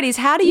priorities.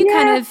 How do you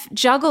kind of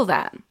juggle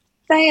that?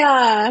 They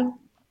are.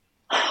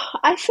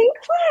 I think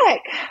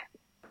like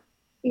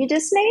you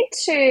just need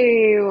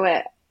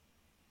to,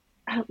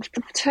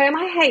 the term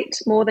I hate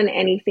more than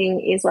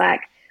anything is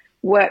like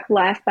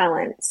work-life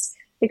balance,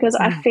 because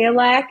I feel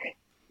like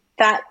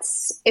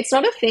it's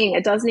not a thing.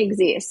 It doesn't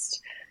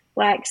exist.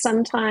 Like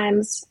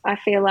sometimes I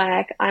feel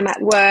like I'm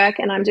at work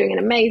and I'm doing an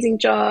amazing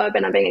job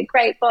and I'm being a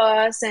great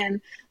boss and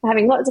I'm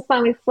having lots of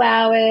fun with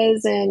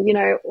flowers and, you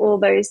know, all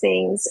those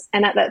things.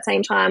 And at that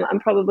same time, I'm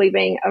probably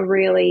being a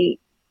really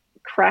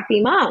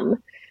crappy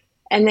mum.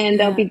 And then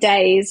there'll be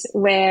days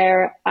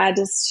where I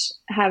just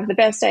have the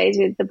best days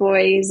with the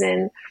boys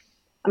and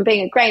I'm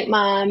being a great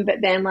mom, but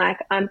then like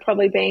I'm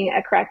probably being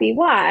a crappy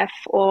wife,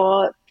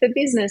 or the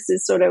business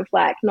is sort of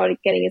like not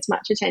getting as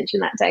much attention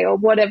that day, or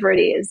whatever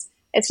it is.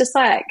 It's just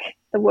like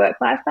the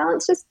work-life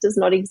balance just does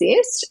not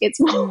exist.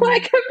 It's more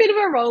like a bit of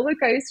a roller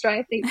coaster,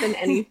 I think, than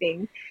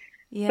anything.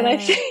 But I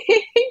think,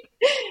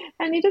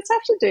 and you just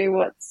have to do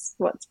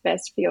what's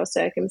best for your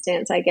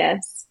circumstance, I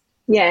guess.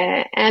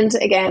 Yeah, and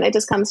again, it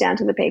just comes down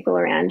to the people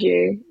around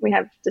you. We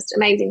have just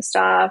amazing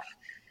staff,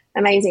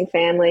 amazing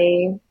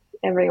family.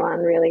 Everyone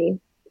really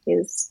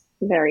is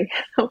very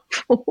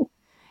helpful.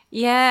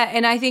 Yeah,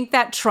 and I think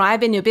that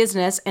tribe in your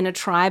business and a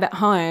tribe at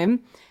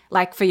home,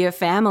 like for your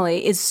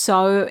family, is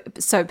so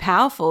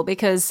powerful,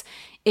 because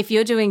if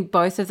you're doing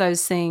both of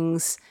those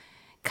things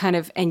kind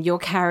of, and you're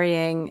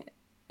carrying,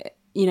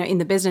 in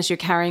the business you're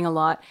carrying a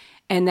lot,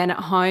 and then at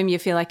home you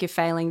feel like you're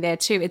failing there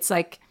too. It's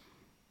like,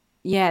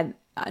 yeah,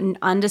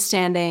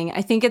 understanding.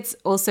 I think it's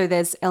also,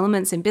 there's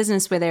elements in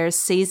business where there are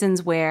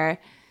seasons where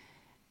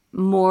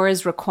more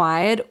is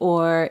required,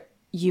 or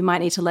you might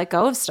need to let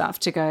go of stuff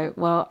to go,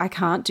 well, I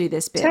can't do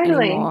this bit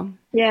anymore.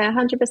 Yeah,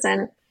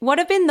 100%. What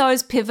have been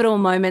those pivotal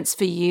moments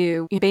for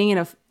you, being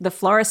in the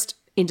florist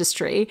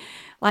industry?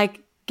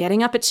 Like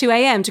getting up at 2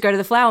 a.m. to go to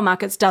the flower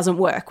markets doesn't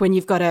work when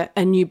you've got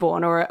a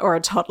newborn or a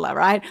toddler,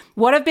 right?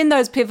 What have been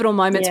those pivotal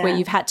moments where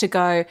you've had to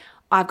go,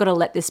 I've got to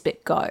let this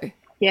bit go?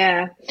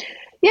 Yeah.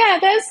 Yeah,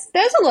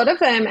 there's a lot of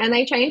them, and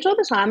they change all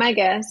the time, I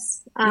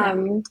guess.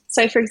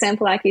 So, for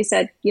example, like you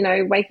said,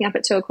 waking up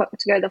at 2 o'clock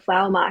to go to the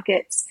flower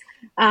markets.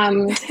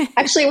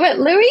 Actually, what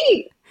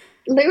Louis,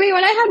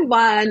 when I had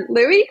one,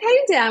 Louis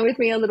came down with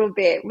me a little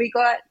bit. We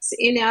got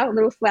in our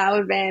little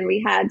flower van.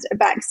 We had a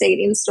back seat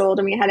installed,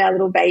 and we had our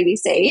little baby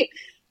seat.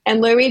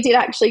 And Louis did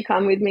actually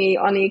come with me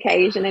on the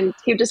occasion, and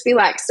he'd just be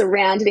like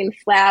surrounded in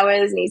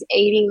flowers, and he's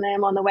eating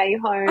them on the way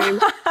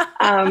home.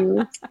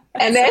 And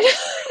then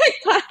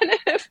it kind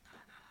of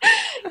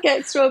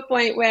gets to a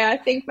point where I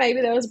think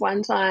maybe there was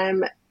one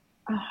time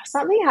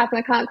something happened.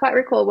 I can't quite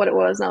recall what it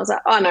was. And I was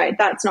like, oh no,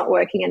 that's not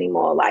working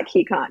anymore. Like,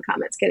 he can't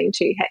come. It's getting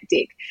too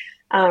hectic.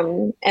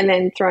 And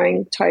then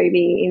throwing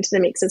Toby into the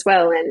mix as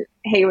well. And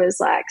he was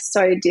like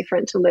so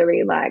different to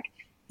Louis. Like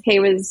he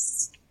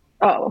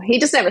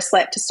just never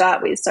slept to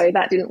start with. So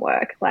that didn't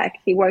work. Like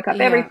he woke up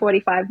every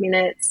 45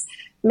 minutes.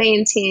 Me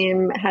and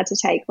Tim had to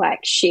take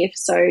like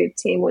shifts. So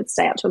Tim would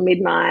stay up till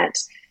midnight,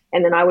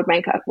 and then I would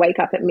wake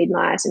up at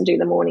midnight and do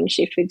the morning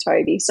shift with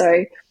Toby.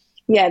 So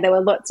yeah, there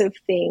were lots of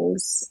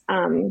things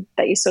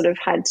that you sort of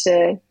had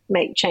to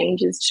make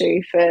changes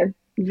to for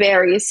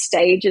various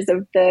stages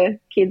of the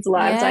kids'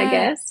 lives, I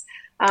guess.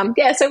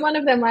 So one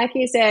of them, like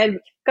you said,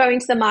 going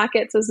to the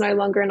markets was no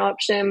longer an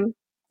option.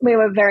 We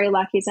were very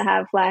lucky to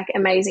have like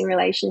amazing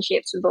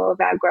relationships with all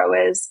of our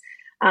growers.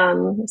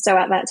 So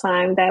at that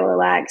time they were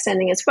like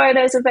sending us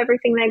photos of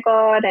everything they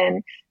got,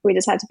 and we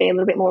just had to be a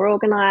little bit more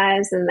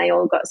organized, and they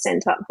all got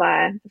sent up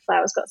the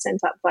flowers got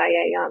sent up by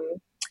a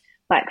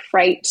like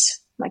freight,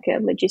 like a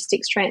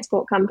logistics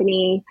transport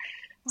company.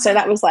 Wow. So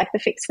that was like the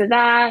fix for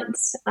that.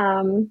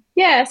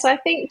 So I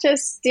think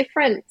just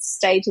different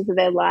stages of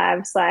their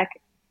lives, like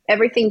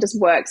everything just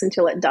works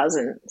until it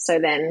doesn't. So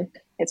then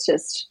it's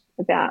just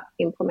about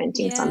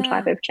implementing some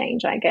type of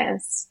change, I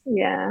guess.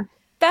 Yeah.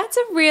 That's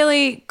a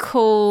really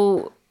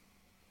cool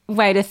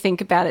way to think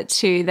about it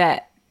too,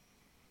 that,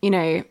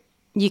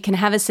 you can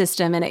have a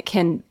system and it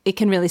can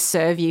really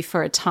serve you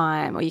for a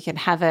time, or you can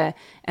have an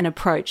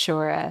approach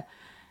or a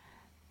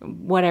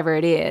whatever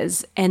it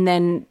is. And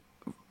then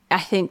I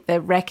think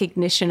the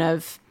recognition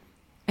of,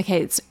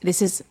 okay, it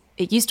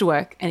used to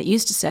work and it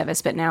used to serve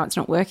us, but now it's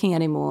not working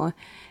anymore.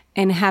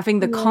 And having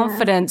the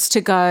confidence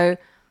to go,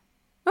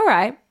 all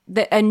right,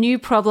 a new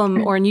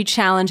problem or a new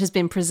challenge has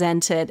been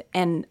presented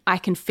and I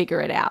can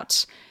figure it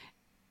out.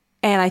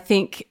 And I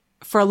think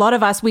for a lot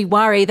of us, we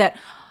worry that,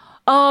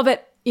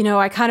 but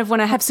I kind of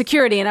want to have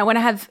security, and I want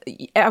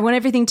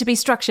everything to be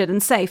structured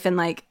and safe, and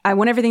like I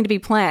want everything to be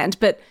planned.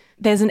 But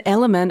there's an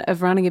element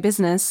of running a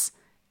business,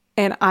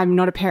 and I'm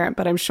not a parent,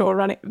 but I'm sure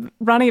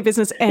running a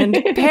business and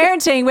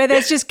parenting where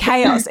there's just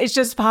chaos. It's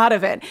just part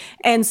of it.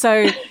 And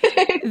so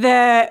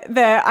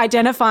the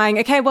identifying,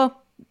 okay,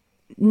 well,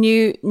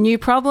 new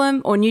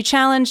problem or new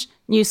challenge,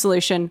 new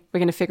solution, we're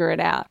going to figure it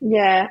out.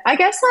 Yeah, I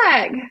guess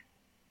like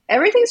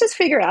everything's just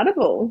figure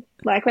outable,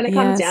 like when it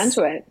comes down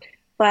to it.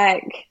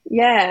 Like,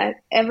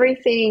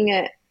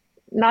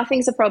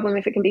 nothing's a problem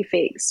if it can be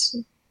fixed.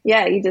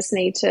 Yeah, you just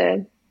need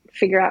to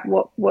figure out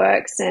what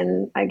works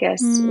and I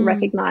guess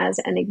recognize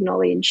and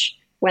acknowledge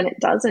when it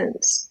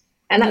doesn't.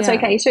 And that's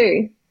okay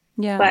too.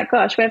 Yeah. Like,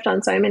 gosh, we've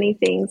done so many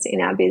things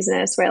in our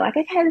business where like,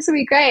 okay, this will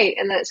be great.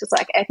 And then it's just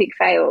like epic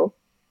fail.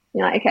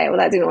 You're like, okay, well,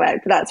 that didn't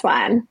work, but that's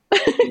fine.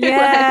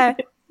 Yeah.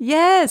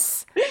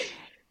 Yes.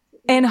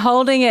 And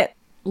holding it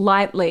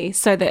lightly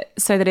so that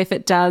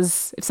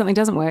if something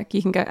doesn't work,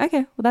 you can go,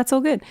 okay, well, that's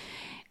all good.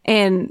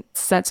 And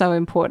that's so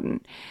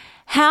important.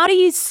 How do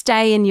you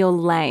stay in your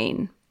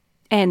lane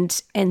and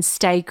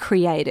stay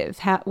creative?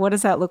 What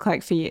does that look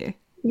like for you?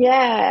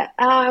 Yeah.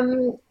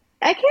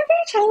 It can be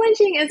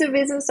challenging as a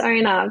business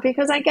owner,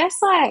 because I guess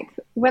like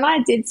when I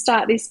did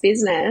start this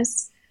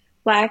business,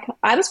 like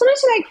I just wanted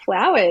to make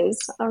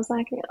flowers. I was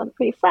like,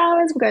 pretty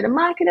flowers. We'll go to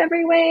market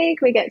every week.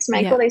 We get to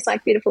make all these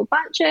like beautiful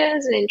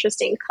bunches and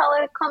interesting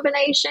color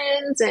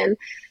combinations, and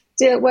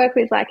work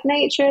with like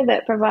nature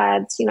that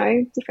provides,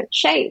 different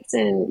shapes.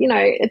 And,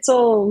 it's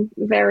all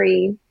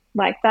very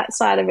like that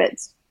side of it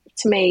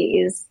to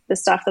me is the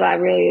stuff that I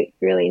really,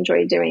 really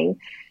enjoy doing.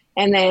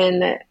 And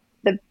then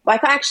I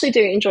actually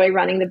do enjoy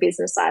running the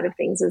business side of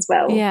things as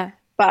well. Yeah.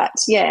 But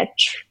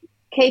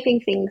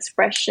keeping things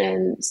fresh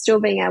and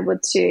still being able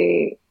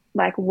to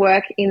like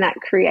work in that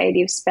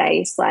creative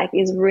space like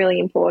is really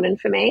important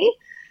for me.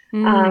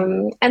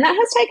 And that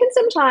has taken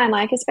some time,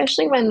 like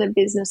especially when the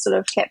business sort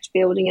of kept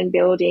building and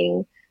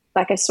building,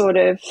 like I sort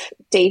of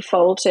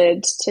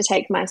defaulted to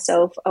take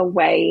myself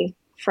away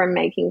from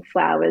making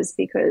flowers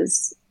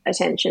because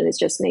attention is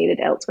just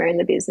needed elsewhere in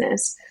the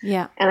business.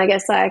 Yeah. And I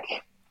guess like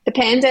the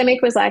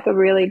pandemic was like a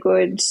really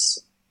good,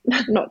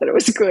 not that it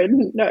was good,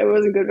 no, it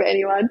wasn't good for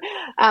anyone,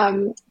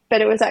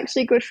 but it was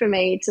actually good for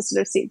me to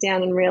sort of sit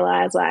down and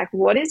realize like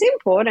what is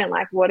important,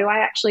 like what do I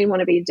actually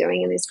want to be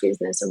doing in this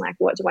business, and like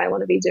what do I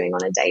want to be doing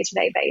on a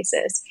day-to-day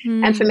basis.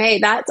 And for me,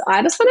 that's,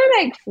 I just want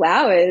to make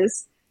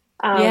flowers.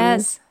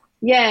 Yes.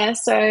 Yeah,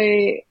 so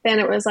then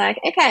it was like,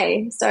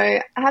 okay, so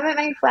I haven't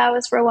made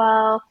flowers for a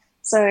while,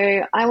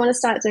 so I want to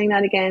start doing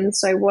that again.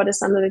 So what are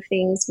some of the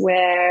things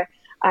where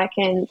I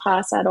can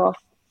pass that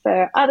off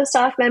for other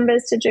staff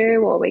members to do,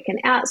 or we can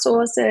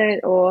outsource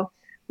it, or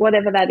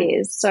whatever that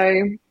is.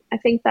 So I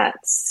think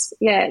that's,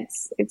 yeah,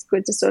 it's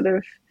good to sort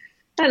of,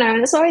 I don't know,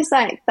 and it's always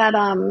like that,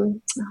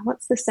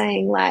 what's the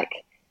saying, like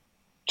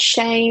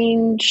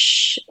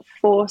change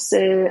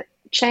forces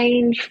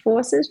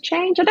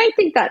change. I don't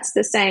think that's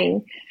the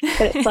saying,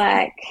 but it's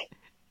like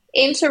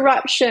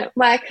interruption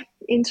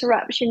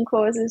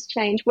causes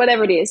change,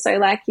 whatever it is. So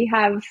like you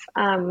have,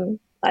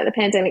 like the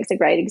pandemic's a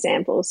great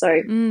example. So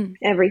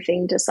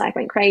everything just like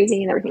went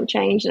crazy and everything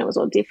changed and it was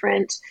all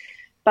different.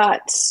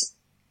 But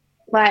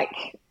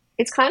like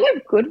it's kind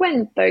of good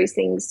when those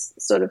things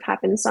sort of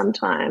happen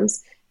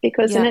sometimes,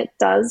 because then it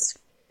does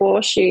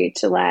force you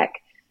to like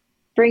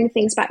bring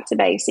things back to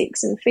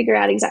basics and figure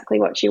out exactly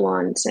what you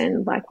want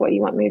and like what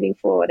you want moving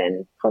forward,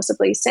 and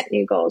possibly set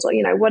new goals, or,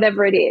 you know,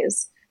 whatever it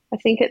is. I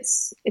think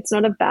it's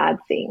not a bad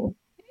thing.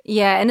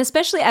 Yeah, and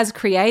especially as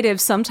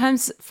creatives,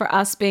 sometimes for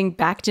us being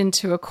backed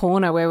into a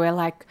corner where we're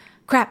like,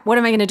 crap, what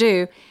am I going to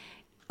do?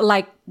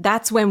 Like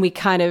that's when we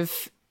kind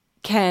of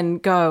can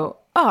go,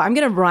 oh, I'm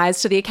going to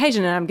rise to the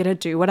occasion and I'm going to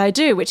do what I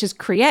do, which is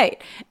create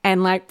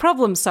and like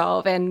problem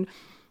solve and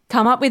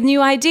come up with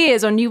new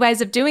ideas or new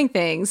ways of doing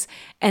things.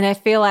 And I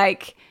feel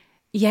like,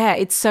 yeah,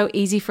 it's so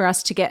easy for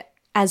us to get,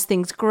 as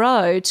things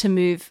grow, to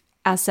move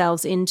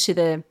ourselves into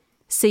the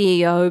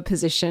CEO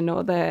position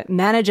or the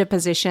manager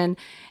position,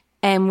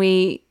 and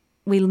we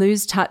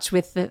lose touch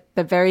with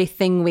the very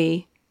thing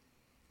we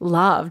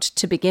loved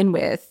to begin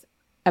with,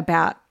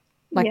 about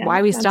like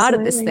why we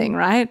started this thing,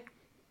 right?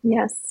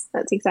 Yes,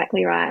 that's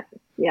exactly right.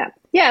 Yeah.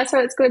 Yeah, so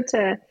it's good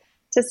to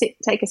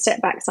take a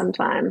step back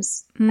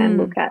sometimes and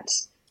look at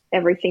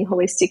everything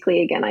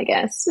holistically again, I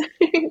guess.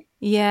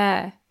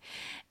 Yeah.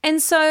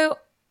 And so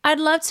I'd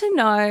love to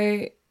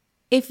know,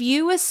 if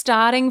you were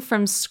starting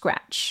from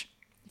scratch,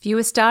 if you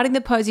were starting the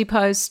Posy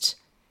Post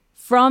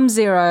from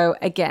zero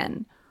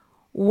again,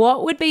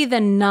 what would be the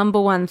number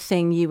one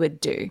thing you would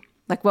do?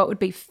 Like what would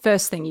be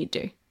first thing you'd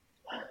do?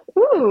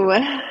 Ooh,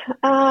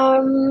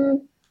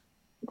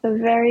 the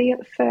very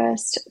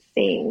first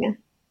thing.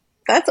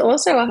 That's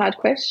also a hard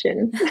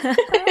question.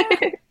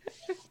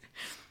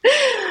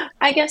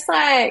 I guess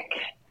like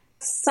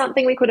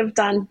something we could have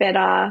done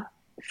better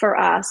for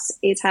us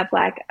is have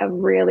like a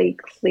really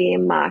clear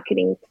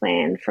marketing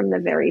plan from the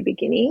very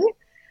beginning.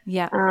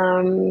 Yeah.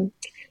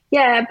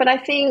 Yeah, but I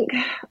think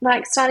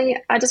like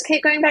I just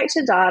keep going back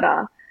to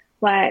data,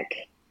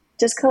 like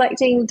just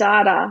collecting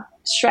data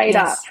straight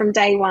up from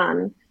day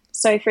one.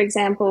 So for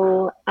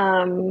example,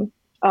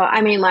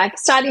 like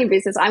starting a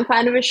business, I'm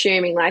kind of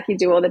assuming like you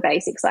do all the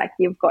basics, like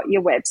you've got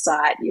your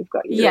website, you've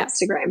got your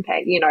Instagram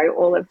page, you know,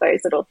 all of those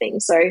little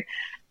things. So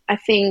I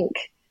think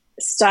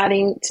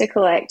starting to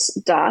collect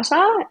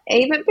data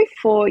even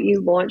before you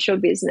launch your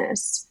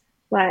business,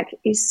 like,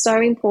 is so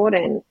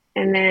important.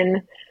 And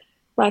then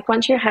like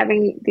once you're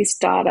having this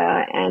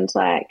data and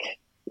like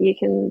you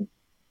can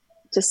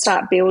just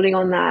start building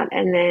on that,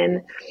 and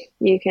then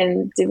you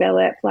can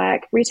develop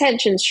like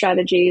retention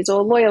strategies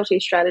or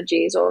loyalty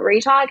strategies or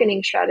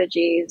retargeting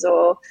strategies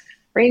or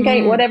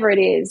re-engage, whatever it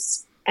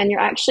is. And you're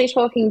actually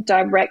talking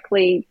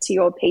directly to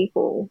your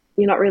people.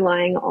 You're not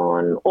relying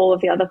on all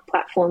of the other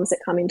platforms that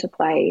come into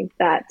play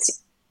that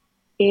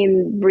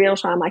in real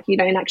time, like you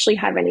don't actually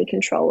have any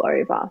control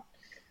over.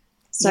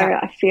 So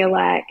I feel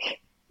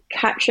like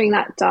capturing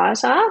that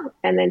data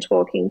and then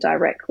talking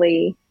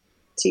directly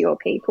to your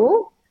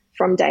people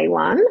from day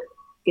one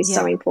is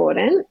so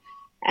important.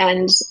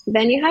 And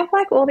then you have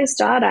like all this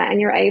data and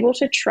you're able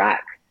to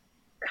track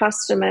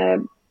customer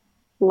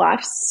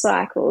life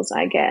cycles,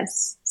 I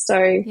guess.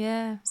 So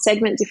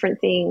segment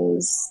different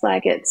things.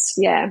 Like it's,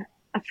 I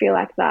feel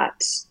like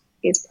that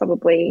is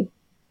probably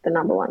the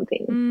number one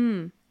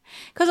thing.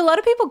 Because a lot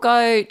of people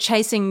go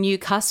chasing new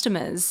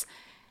customers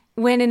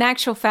when in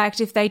actual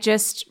fact, if they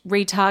just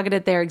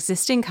retargeted their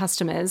existing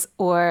customers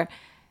or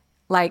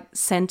like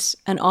sent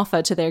an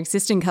offer to their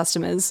existing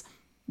customers,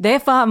 they're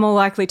far more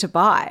likely to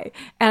buy.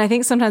 And I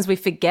think sometimes we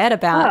forget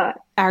about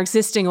our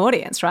existing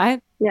audience,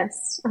 right?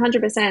 Yes,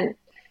 100%.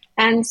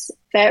 And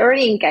they're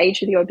already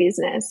engaged with your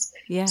business.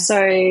 Yeah.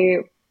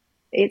 So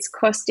it's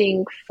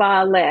costing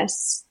far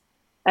less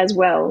as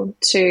well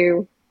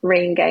to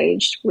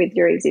re-engaged with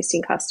your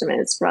existing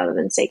customers rather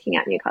than seeking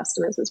out new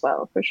customers as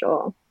well, for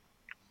sure.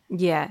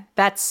 Yeah,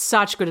 that's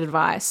such good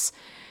advice.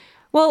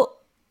 Well,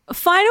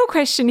 final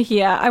question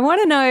here. I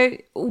want to know,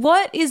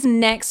 what is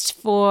next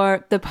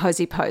for the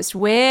Posy Post?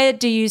 Where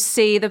do you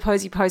see the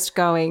Posy Post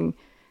going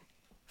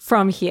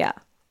from here?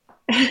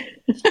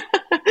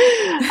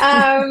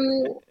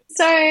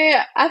 So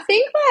I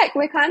think like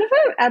we're kind of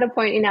at a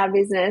point in our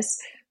business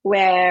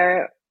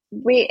where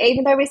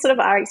even though we sort of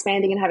are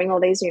expanding and having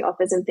all these new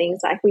offers and things,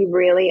 like we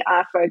really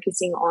are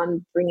focusing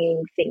on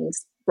bringing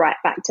things right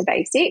back to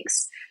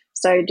basics.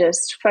 So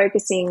just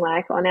focusing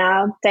like on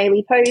our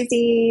daily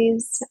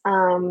posies,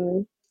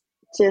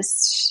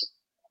 just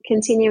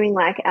continuing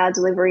like our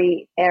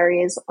delivery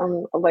areas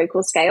on a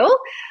local scale.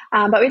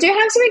 But we do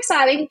have some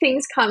exciting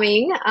things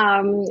coming.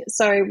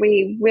 So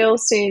we will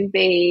soon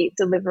be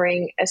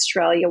delivering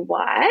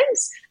Australia-wide,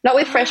 not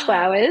with fresh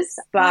flowers,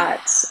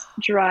 but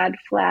dried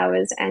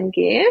flowers and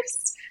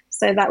gifts.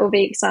 So that will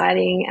be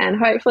exciting. And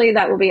hopefully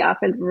that will be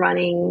up and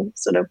running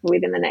sort of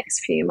within the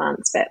next few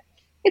months. But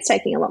it's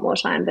taking a lot more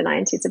time than I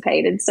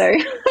anticipated. So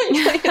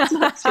hopefully it's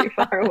not too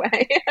far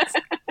away.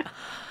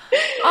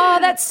 Oh,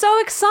 that's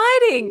so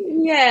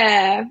exciting.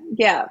 Yeah,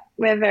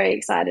 we're very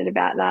excited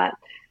about that.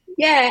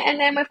 Yeah, and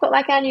then we've got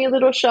like our new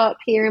little shop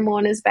here in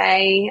Warners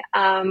Bay.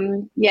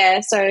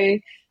 So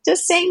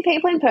just seeing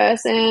people in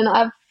person,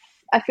 I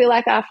feel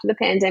like after the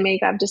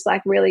pandemic, I've just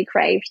like really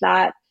craved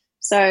that.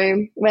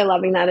 So we're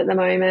loving that at the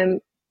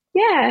moment.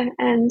 Yeah,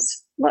 and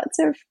lots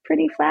of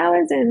pretty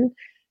flowers and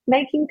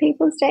making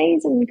people's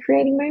days and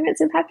creating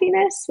moments of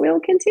happiness will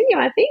continue,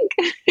 I think.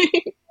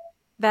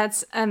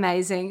 That's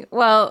amazing.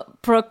 Well,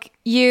 Brooke,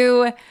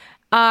 you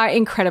are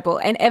incredible.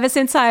 And ever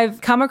since I've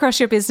come across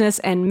your business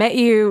and met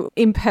you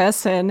in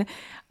person,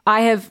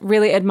 I have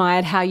really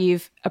admired how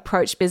you've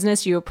approached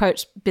business. You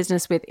approach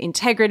business with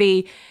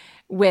integrity,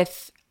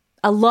 with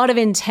a lot of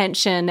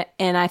intention.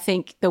 And I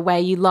think the way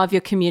you love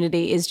your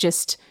community is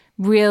just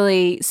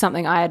really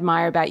something I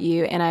admire about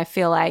you. And I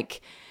feel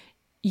like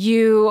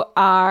you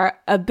are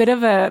a bit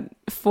of a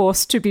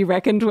force to be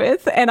reckoned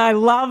with. And I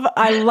love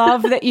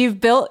that you've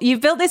built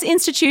this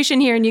institution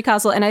here in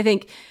Newcastle. And I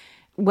think,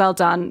 well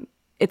done.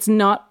 It's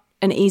not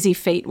an easy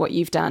feat what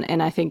you've done.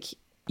 And I think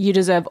you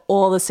deserve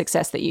all the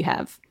success that you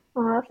have.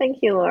 Oh, thank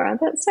you, Laura.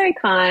 That's so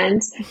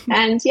kind.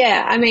 And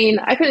yeah, I mean,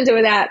 I couldn't do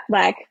without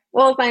like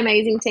all of my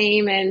amazing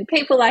team and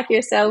people like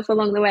yourself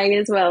along the way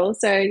as well.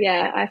 So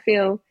yeah, I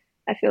feel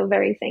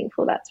very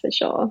thankful, that's for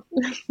sure.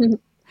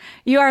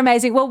 You are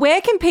amazing. Well,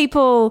 where can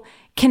people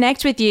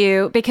connect with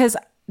you? Because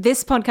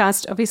this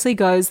podcast obviously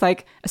goes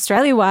like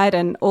Australia-wide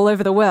and all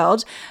over the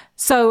world.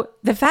 So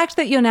the fact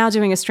that you're now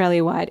doing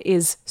Australia-wide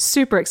is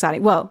super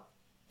exciting. Well,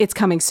 it's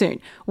coming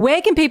soon.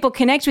 Where can people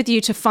connect with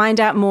you to find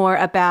out more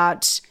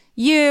about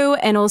you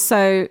and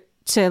also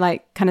to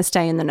like kind of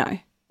stay in the know?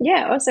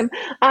 Yeah, awesome.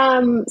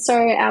 So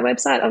our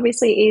website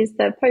obviously is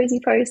the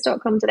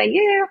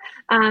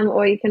posypost.com.au,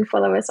 or you can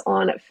follow us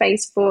on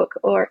Facebook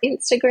or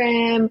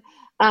Instagram.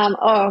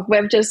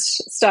 We've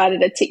just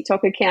started a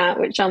TikTok account,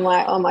 which I'm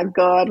like, oh my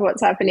God,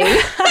 what's happening?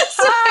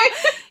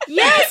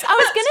 Yes, I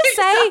was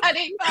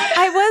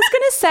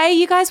going to say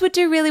you guys would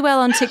do really well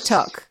on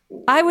TikTok.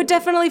 I would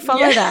definitely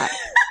follow that.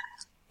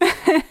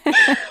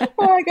 Oh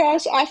my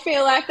gosh, I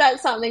feel like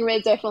that's something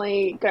we're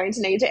definitely going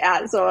to need to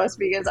outsource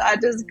because I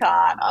just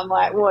can't. I'm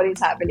like, what is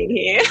happening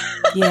here?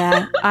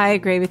 Yeah, I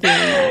agree with you on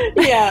that.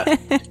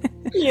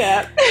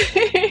 Yeah.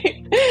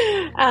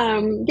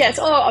 Yes,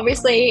 or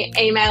obviously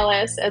email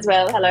us as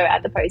well,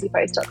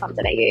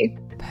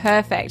 hello@theposypost.com.au.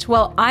 Perfect.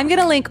 Well, I'm going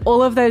to link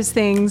all of those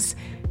things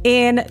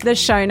in the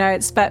show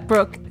notes. But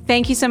Brooke,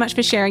 thank you so much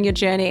for sharing your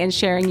journey and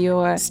sharing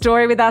your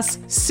story with us.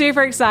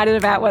 Super excited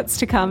about what's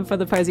to come for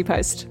the Posy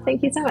Post.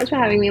 Thank you so much for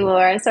having me,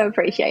 Laura. I so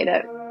appreciate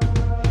it.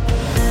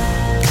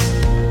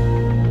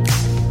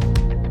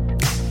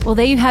 Well,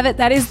 there you have it.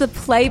 That is the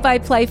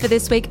play-by-play for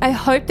this week. I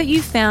hope that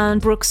you found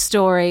Brooke's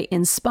story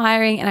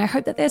inspiring, and I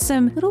hope that there's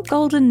some little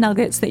golden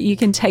nuggets that you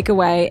can take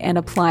away and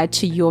apply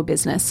to your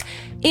business.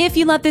 If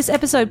you love this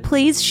episode,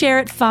 please share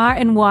it far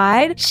and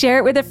wide. Share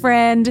it with a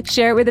friend.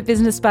 Share it with a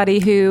business buddy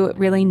who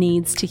really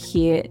needs to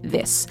hear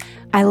this.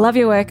 I love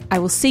your work. I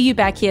will see you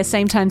back here,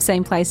 same time,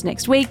 same place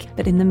next week.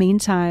 But in the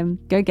meantime,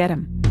 go get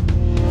 'em.